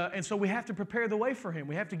 And so we have to prepare the way for Him.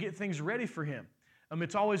 We have to get things ready for Him.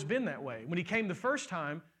 It's always been that way. When He came the first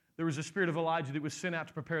time, there was a spirit of Elijah that was sent out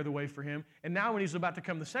to prepare the way for Him. And now when He's about to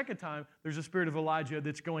come the second time, there's a spirit of Elijah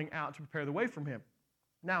that's going out to prepare the way from Him.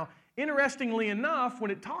 Now, interestingly enough,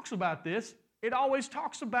 when it talks about this, it always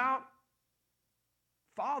talks about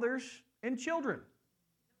fathers and children.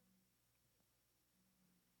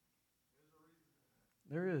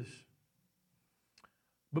 There is.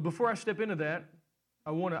 But before I step into that,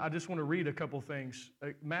 I just want to read a couple things.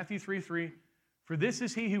 Matthew 3:3, for this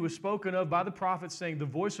is he who was spoken of by the prophets, saying, the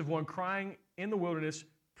voice of one crying in the wilderness,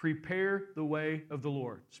 prepare the way of the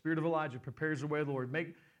Lord. Spirit of Elijah prepares the way of the Lord.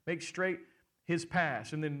 Make straight His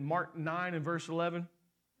paths. And then Mark 9 and verse 11,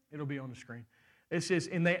 it'll be on the screen. It says,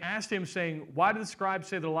 and they asked Him, saying, why did the scribes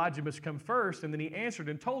say that Elijah must come first? And then He answered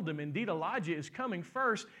and told them, indeed, Elijah is coming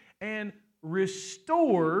first and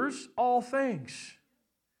restores all things.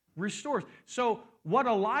 Restores. So what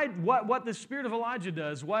the spirit of Elijah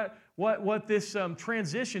does, what this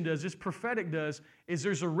transition does, this prophetic does, is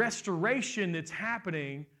there's a restoration that's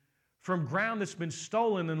happening from ground that's been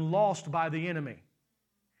stolen and lost by the enemy.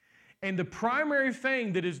 And the primary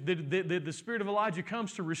thing that the spirit of Elijah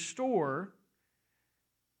comes to restore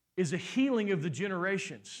is a healing of the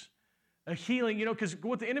generations. A healing, because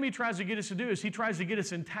what the enemy tries to get us to do is he tries to get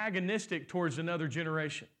us antagonistic towards another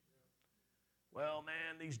generation. Well,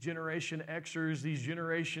 man, these Generation Xers, these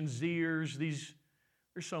Generation Zers,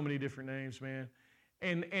 there's so many different names, man.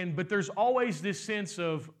 But there's always this sense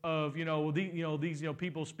of these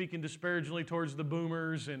people speaking disparagingly towards the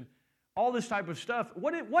boomers and all this type of stuff.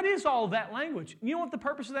 What is all that language? You know what the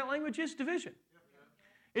purpose of that language is? Division.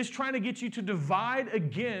 It's trying to get you to divide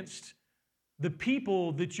against the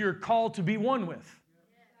people that you're called to be one with.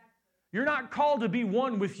 You're not called to be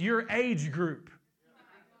one with your age group.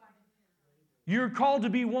 You're called to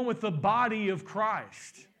be one with the body of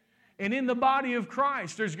Christ. And in the body of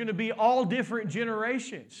Christ, there's going to be all different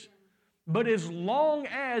generations. But as long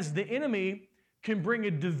as the enemy can bring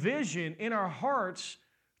a division in our hearts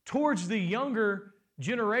towards the younger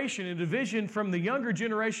generation, a division from the younger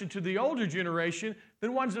generation to the older generation,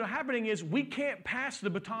 then what's happening is we can't pass the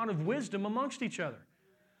baton of wisdom amongst each other.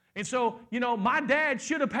 And so, my dad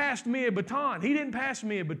should have passed me a baton. He didn't pass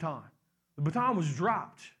me a baton. The baton was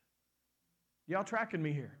dropped. Y'all tracking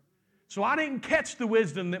me here? So I didn't catch the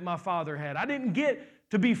wisdom that my father had. I didn't get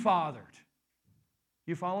to be fathered.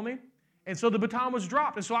 You follow me? And so the baton was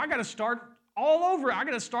dropped. And so I got to start all over. I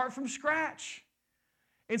got to start from scratch.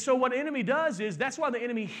 And so what the enemy does is, that's why the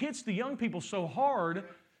enemy hits the young people so hard,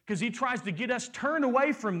 because he tries to get us turned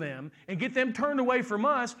away from them and get them turned away from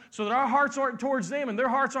us so that our hearts aren't towards them and their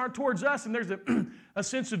hearts aren't towards us, and there's a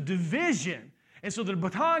sense of division. And so the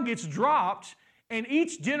baton gets dropped, and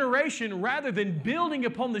each generation, rather than building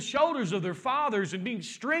upon the shoulders of their fathers and being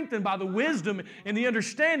strengthened by the wisdom and the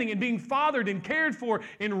understanding and being fathered and cared for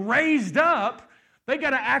and raised up, they got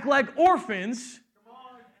to act like orphans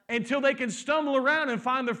until they can stumble around and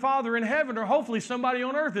find their father in heaven, or hopefully somebody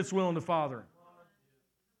on earth that's willing to father them.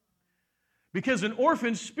 Because an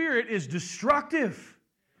orphan spirit is destructive.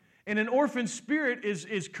 And an orphan spirit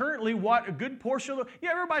is currently what a good portion of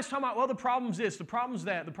everybody's talking about, well, the problem's this, the problem's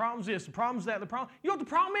that, the problem's this, the problem's that, the problem. You know what the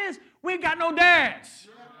problem is? We ain't got no dads.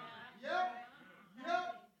 Yep.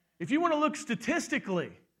 If you want to look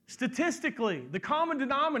statistically, the common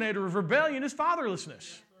denominator of rebellion is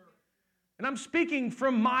fatherlessness. And I'm speaking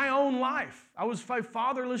from my own life. I was a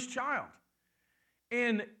fatherless child.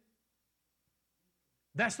 And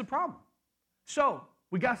that's the problem. So,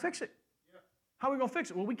 we got to fix it. How are we going to fix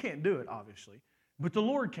it? Well, we can't do it, obviously, but the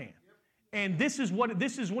Lord can. And this is one of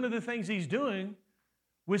the things He's doing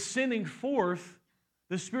with sending forth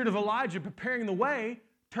the spirit of Elijah, preparing the way,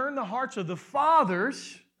 turn the hearts of the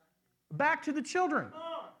fathers back to the children.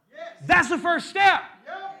 That's the first step.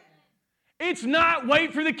 It's not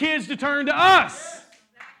wait for the kids to turn to us.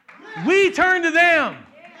 We turn to them.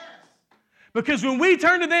 Because when we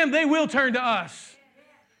turn to them, they will turn to us.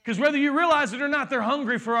 Because whether you realize it or not, they're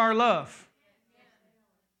hungry for our love.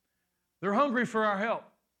 They're hungry for our help.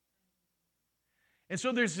 And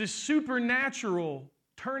so there's this supernatural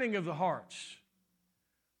turning of the hearts.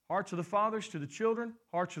 Hearts of the fathers to the children,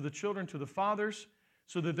 hearts of the children to the fathers,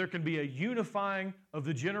 so that there can be a unifying of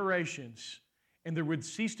the generations, and there would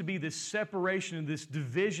cease to be this separation and this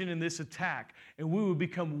division and this attack, and we would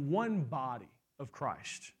become one body of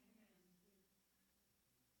Christ.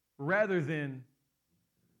 Rather than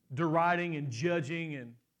deriding and judging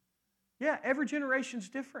and, yeah, every generation's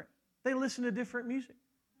different. They listen to different music.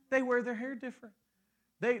 They wear their hair different.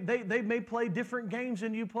 They may play different games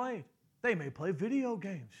than you played. They may play video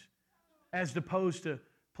games as opposed to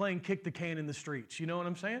playing kick the can in the streets. You know what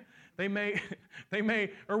I'm saying? They may,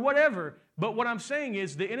 or whatever. But what I'm saying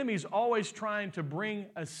is the enemy's always trying to bring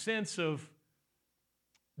a sense of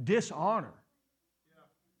dishonor,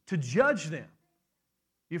 to judge them.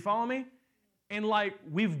 You follow me? And like,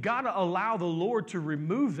 we've got to allow the Lord to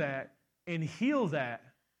remove that and heal that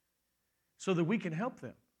so that we can help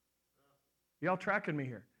them. Y'all tracking me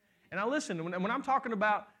here? And now listen, when I'm talking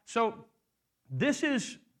about, so this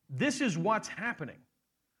is what's happening.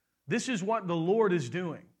 This is what the Lord is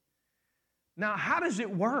doing. Now, how does it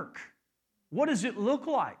work? What does it look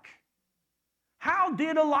like? How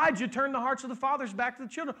did Elijah turn the hearts of the fathers back to the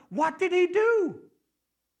children? What did he do?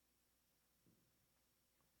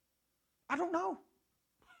 I don't know.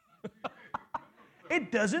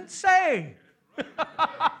 It doesn't say.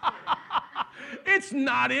 It's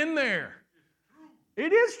not in there.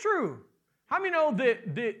 It is true. How many know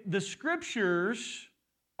that the Scriptures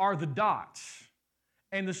are the dots,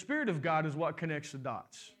 and the Spirit of God is what connects the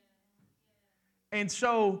dots? And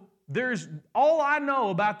so there's all I know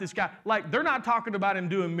about this guy. Like, they're not talking about him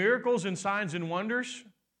doing miracles and signs and wonders,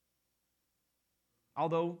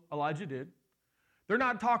 although Elijah did. They're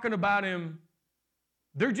not talking about him.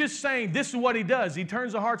 They're just saying this is what he does. He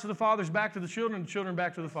turns the hearts of the fathers back to the children and the children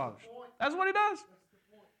back to the fathers. That's what he does.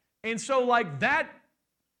 And so like that,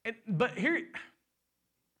 but here,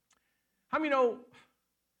 how many know?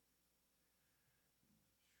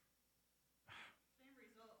 Same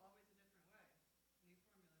result, always a different way. New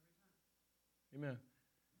formula every time. Amen.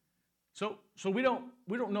 So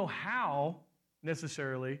we don't know how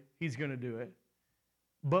necessarily he's going to do it,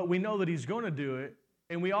 but we know that he's going to do it,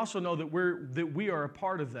 and we also know that we are a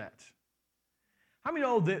part of that. How many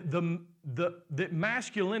know that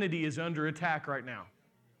masculinity is under attack right now?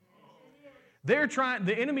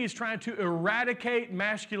 The enemy is trying to eradicate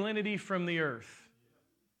masculinity from the earth.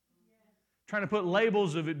 Trying to put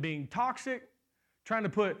labels of it being toxic, trying to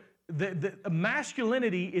put the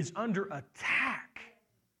masculinity is under attack.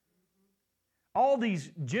 All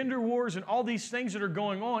these gender wars and all these things that are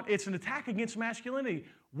going on, it's an attack against masculinity.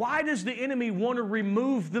 Why does the enemy want to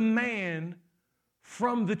remove the man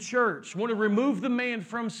from the church, want to remove the man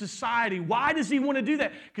from society? Why does he want to do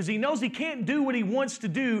that? Because he knows he can't do what he wants to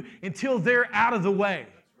do until they're out of the way.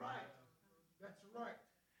 That's right. That's right.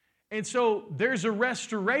 And so there's a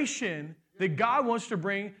restoration that God wants to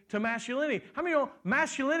bring to masculinity. How many know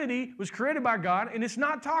masculinity was created by God and it's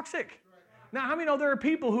not toxic? Now, how many know there are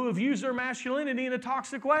people who have used their masculinity in a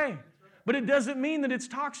toxic way? But it doesn't mean that it's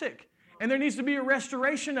toxic. And there needs to be a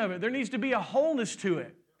restoration of it. There needs to be a wholeness to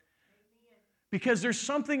it. Because there's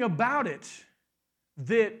something about it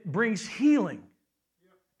that brings healing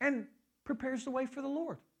and prepares the way for the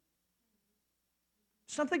Lord.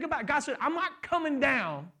 Something about God said, I'm not coming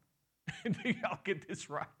down until y'all get this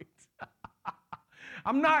right.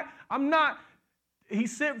 I'm not. He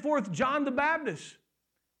sent forth John the Baptist.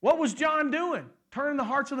 What was John doing? Turning the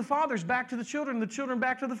hearts of the fathers back to the children, and the children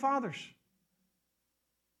back to the fathers.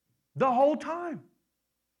 The whole time.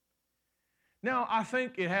 Now, I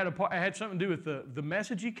think it had something to do with the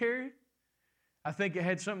message he carried. I think it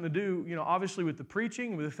had something to do, obviously with the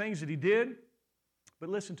preaching, with the things that he did. But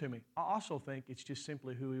listen to me. I also think it's just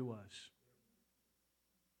simply who he was.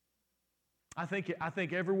 I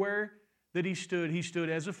think everywhere that he stood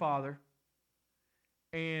as a father.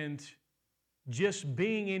 And just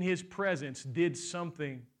being in his presence did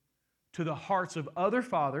something to the hearts of other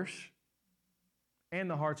fathers and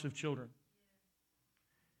the hearts of children.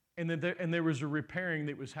 And there was a repairing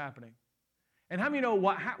that was happening. And how many know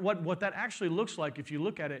what that actually looks like if you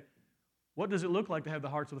look at it? What does it look like to have the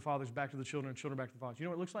hearts of the fathers back to the children and children back to the fathers? You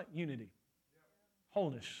know what it looks like? Unity.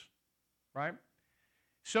 Wholeness. Right?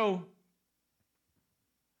 So,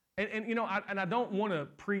 and I don't want to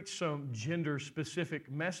preach some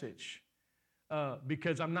gender-specific message.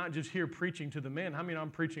 because I'm not just here preaching to the men. I mean,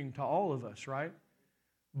 I'm preaching to all of us, right?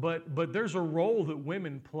 But there's a role that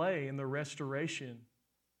women play in the restoration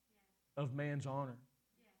of man's honor.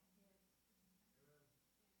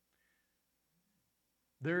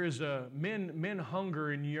 There is men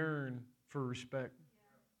hunger and yearn for respect.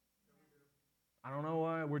 I don't know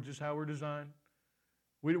why. We're just how we're designed.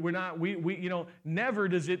 Never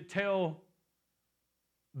does it tell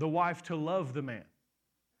the wife to love the man.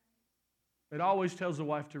 It always tells the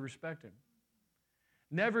wife to respect him.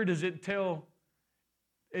 Never does it tell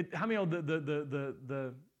it. How many of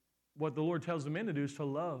what the Lord tells the men to do is to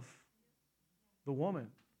love the woman,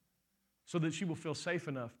 so that she will feel safe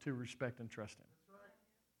enough to respect and trust him.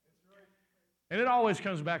 And it always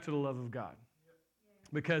comes back to the love of God.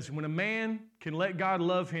 Because when a man can let God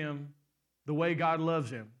love him the way God loves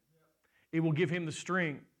him, it will give him the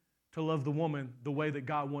strength to love the woman the way that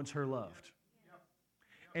God wants her loved.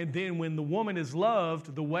 And then when the woman is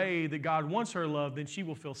loved the way that God wants her loved, then she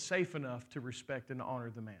will feel safe enough to respect and to honor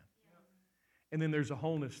the man. And then there's a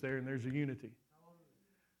wholeness there and there's a unity.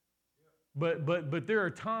 But there are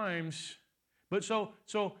times, so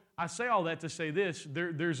I say all that to say this,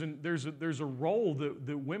 there's a role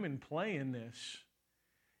that women play in this,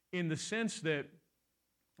 in the sense that,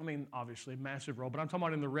 I mean, obviously a massive role, but I'm talking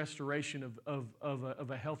about in the restoration of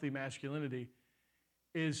a healthy masculinity,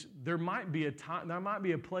 is there might be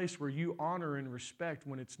a place where you honor and respect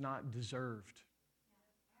when it's not deserved.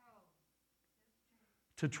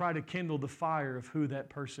 To try to kindle the fire of who that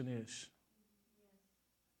person is.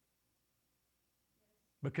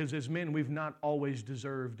 Because as men, we've not always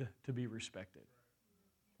deserved to be respected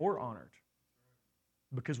or honored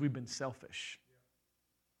because we've been selfish.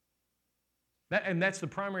 And that's the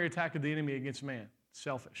primary attack of the enemy against man.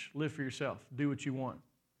 Selfish. Live for yourself. Do what you want.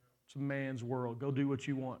 It's a man's world. Go do what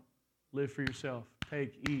you want. Live for yourself.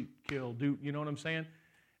 Take, eat, kill, do. You know what I'm saying?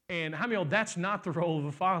 And how many of that's not the role of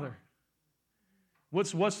a father?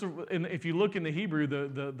 If you look in the Hebrew,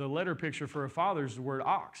 the letter picture for a father is the word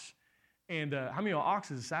ox. And how many of ox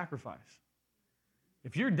is a sacrifice?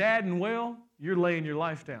 If you're dadding well, you're laying your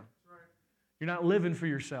life down. You're not living for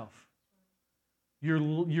yourself. You're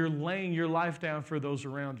laying your life down for those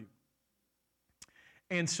around you.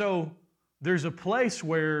 And so there's a place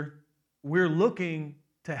where we're looking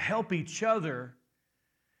to help each other,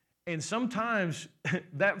 and sometimes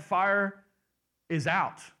that fire is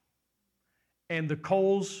out, and the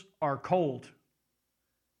coals are cold,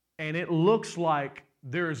 and it looks like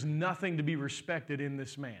there is nothing to be respected in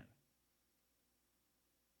this man.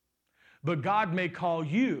 But God may call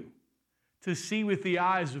you to see with the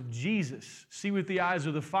eyes of Jesus, see with the eyes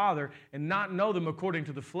of the Father, and not know them according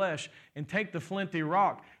to the flesh, and take the flinty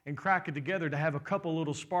rock and crack it together to have a couple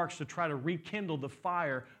little sparks to try to rekindle the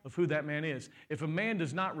fire of who that man is. If a man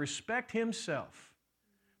does not respect himself,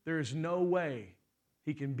 there is no way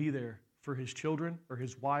he can be there for his children or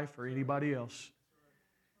his wife or anybody else.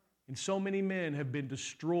 And so many men have been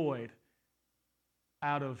destroyed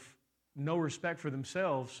out of no respect for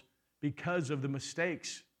themselves because of the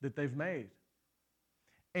mistakes that they've made.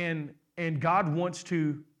 And God wants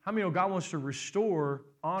to, how many know God wants to restore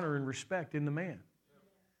honor and respect in the man?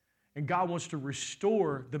 And God wants to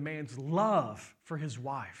restore the man's love for his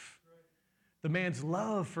wife, the man's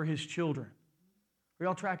love for his children. Are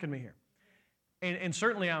y'all tracking me here? And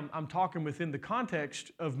certainly I'm talking within the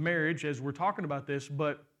context of marriage as we're talking about this,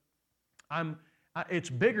 but it's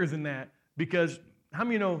bigger than that, because how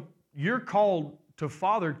many know you're called to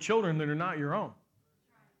father children that are not your own?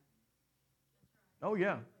 Oh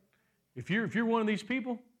yeah. If you're one of these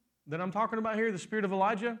people that I'm talking about here, the spirit of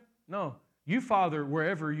Elijah, no, you father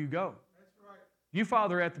wherever you go. That's right. You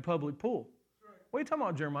father at the public pool. That's right. What are you talking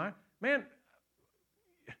about, Jeremiah? Man,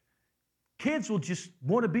 kids will just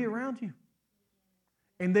want to be around you,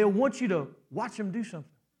 and they'll want you to watch them do something.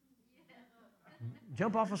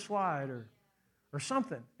 Jump off a slide or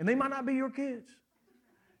something. And they might not be your kids.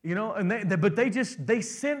 You know, but they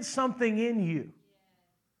sense something in you.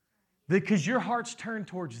 Because your heart's turned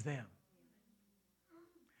towards them.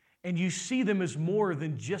 And you see them as more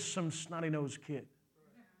than just some snotty-nosed kid.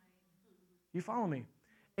 You follow me?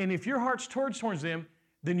 And if your heart's towards them,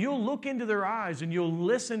 then you'll look into their eyes and you'll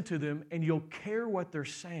listen to them and you'll care what they're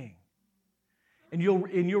saying. And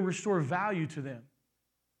you'll restore value to them.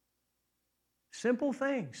 Simple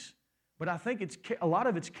things, but I think a lot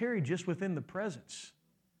of it's carried just within the presence,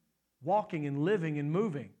 walking and living and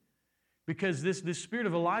moving, because this spirit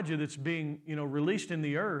of Elijah that's being released in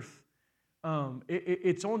the earth,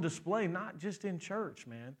 it's on display not just in church,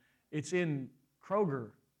 man. It's in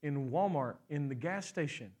Kroger, in Walmart, in the gas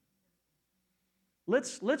station.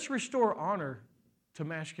 Let's restore honor to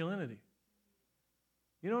masculinity.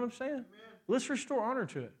 You know what I'm saying? Let's restore honor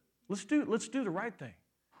to it. Let's do the right thing.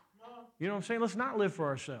 You know what I'm saying? Let's not live for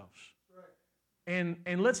ourselves. And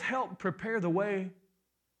let's help prepare the way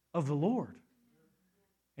of the Lord.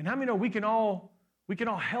 And how many know we can all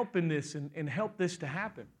help in this and help this to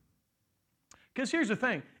happen? Because here's the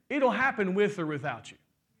thing, it'll happen with or without you.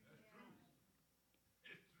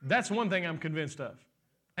 That's one thing I'm convinced of.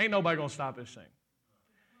 Ain't nobody going to stop this thing.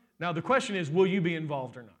 Now the question is, will you be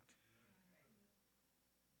involved or not?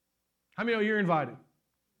 How many know you're invited,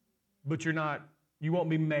 but you won't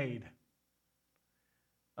be made?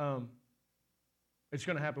 It's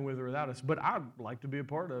going to happen with or without us, but I'd like to be a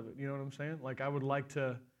part of it. You know what I'm saying? Like I would like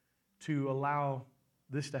to allow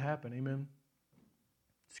this to happen. Amen?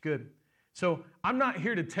 It's good. So I'm not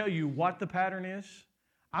here to tell you what the pattern is.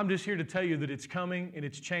 I'm just here to tell you that it's coming and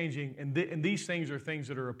it's changing, and these things are things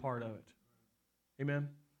that are a part of it. Amen?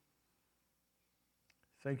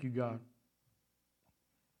 Thank you, God.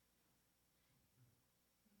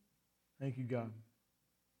 Thank you, God.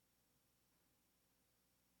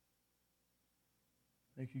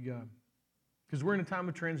 Thank you, God. Because we're in a time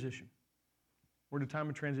of transition. We're in a time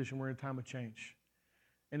of transition. We're in a time of change.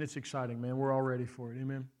 And it's exciting, man. We're all ready for it.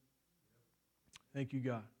 Amen? Thank you,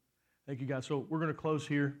 God. Thank you, God. So we're going to close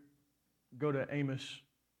here, go to Amos.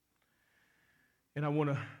 And I want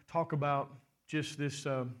to talk about just this.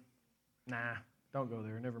 Don't go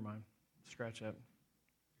there. Never mind. Scratch that.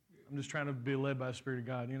 I'm just trying to be led by the Spirit of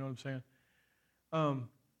God. You know what I'm saying?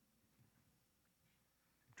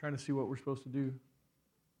 Trying to see what we're supposed to do.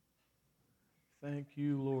 Thank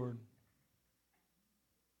you, Lord.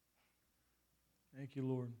 Thank you,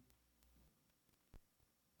 Lord.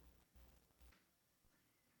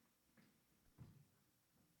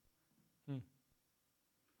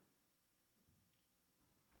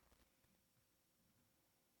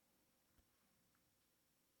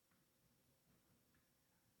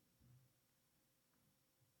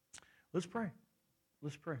 Let's pray.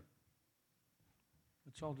 Let's pray.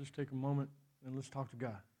 Let's all just take a moment and let's talk to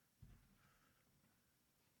God.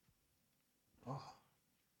 Oh,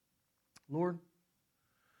 Lord,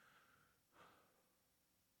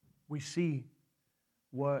 we see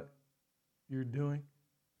what you're doing.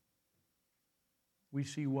 We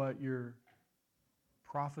see what you're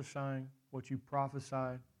prophesying, what you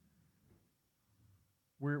prophesied.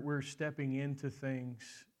 We're stepping into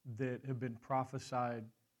things that have been prophesied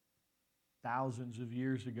thousands of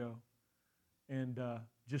years ago. And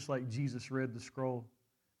just like Jesus read the scroll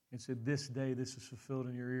and said, this day this is fulfilled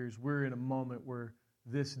in your ears, we're in a moment where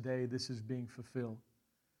this day this is being fulfilled.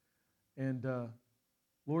 And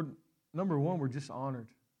Lord, number one, we're just honored.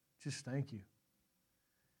 Just thank you.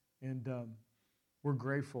 And we're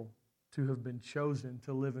grateful to have been chosen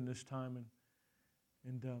to live in this time.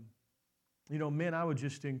 And you know, men, I would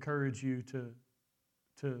just encourage you to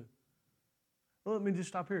well, let me just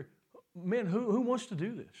stop here. Men, who wants to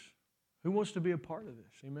do this? Who wants to be a part of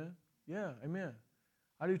this? Amen? Yeah, amen.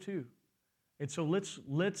 I do too. And so let's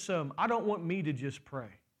I don't want me to just pray,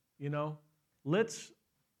 you know. Let's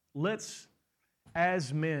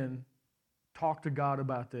as men talk to God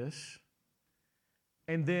about this.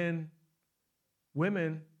 And then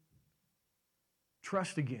women,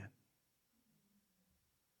 trust again.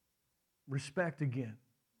 Respect again.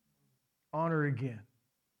 Honor again.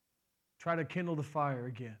 Try to kindle the fire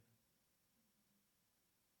again.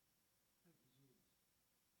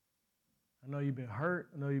 I know you've been hurt.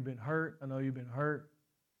 I know you've been hurt. I know you've been hurt.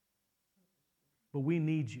 But we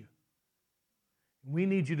need you. We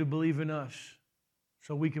need you to believe in us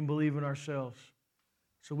so we can believe in ourselves,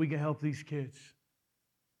 so we can help these kids,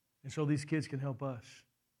 and so these kids can help us.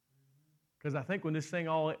 Because I think when this thing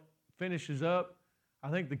all finishes up, I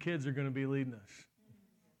think the kids are going to be leading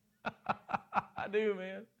us. I do,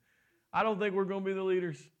 man. I don't think we're going to be the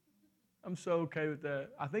leaders. I'm so okay with that.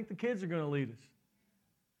 I think the kids are going to lead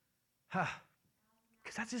us.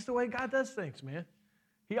 Because that's just the way God does things, man.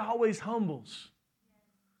 He always humbles.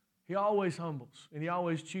 He always humbles. And He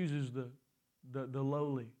always chooses the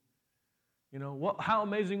lowly. You know, how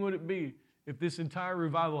amazing would it be if this entire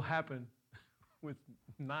revival happened with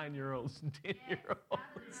 9-year-olds and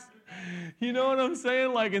 10-year-olds? You know what I'm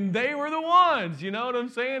saying? Like, and they were the ones, you know what I'm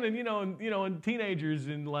saying? And and teenagers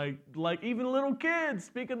and like even little kids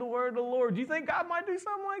speaking the word of the Lord. Do you think God might do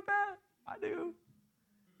something like that? I do.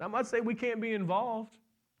 I'm not saying we can't be involved.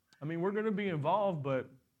 I mean, we're going to be involved, but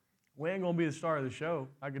we ain't going to be the star of the show.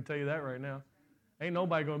 I can tell you that right now. Ain't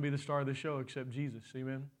nobody going to be the star of the show except Jesus.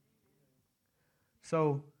 Amen?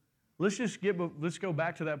 So let's go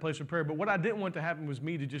back to that place of prayer. But what I didn't want to happen was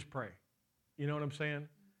me to just pray. You know what I'm saying?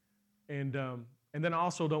 And And then I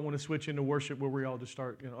also don't want to switch into worship where we all just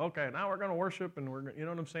start, okay, now we're going to worship and you know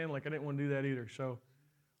what I'm saying? Like I didn't want to do that either. So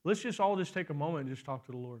let's just all just take a moment and just talk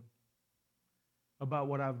to the Lord about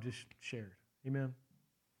what I've just shared. Amen.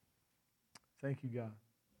 Thank you, God.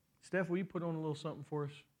 Steph, will you put on a little something for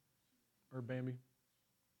us? Or Bambi?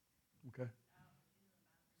 Okay.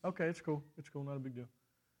 Okay, it's cool. It's cool. Not a big deal.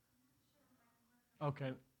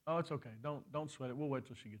 Okay. Oh, it's okay. Don't sweat it. We'll wait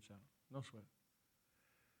till she gets out. No sweat it.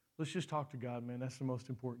 Let's just talk to God, man. That's the most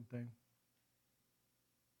important thing.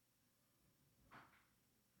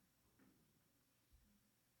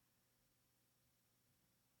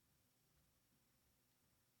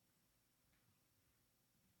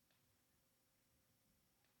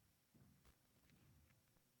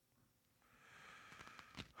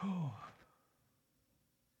 Oh.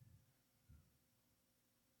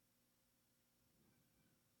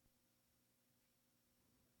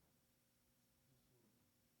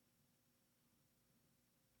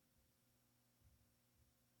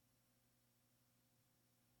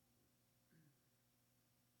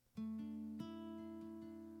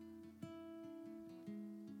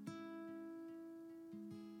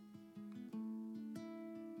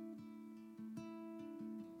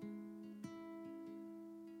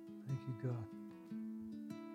 Thank you, God.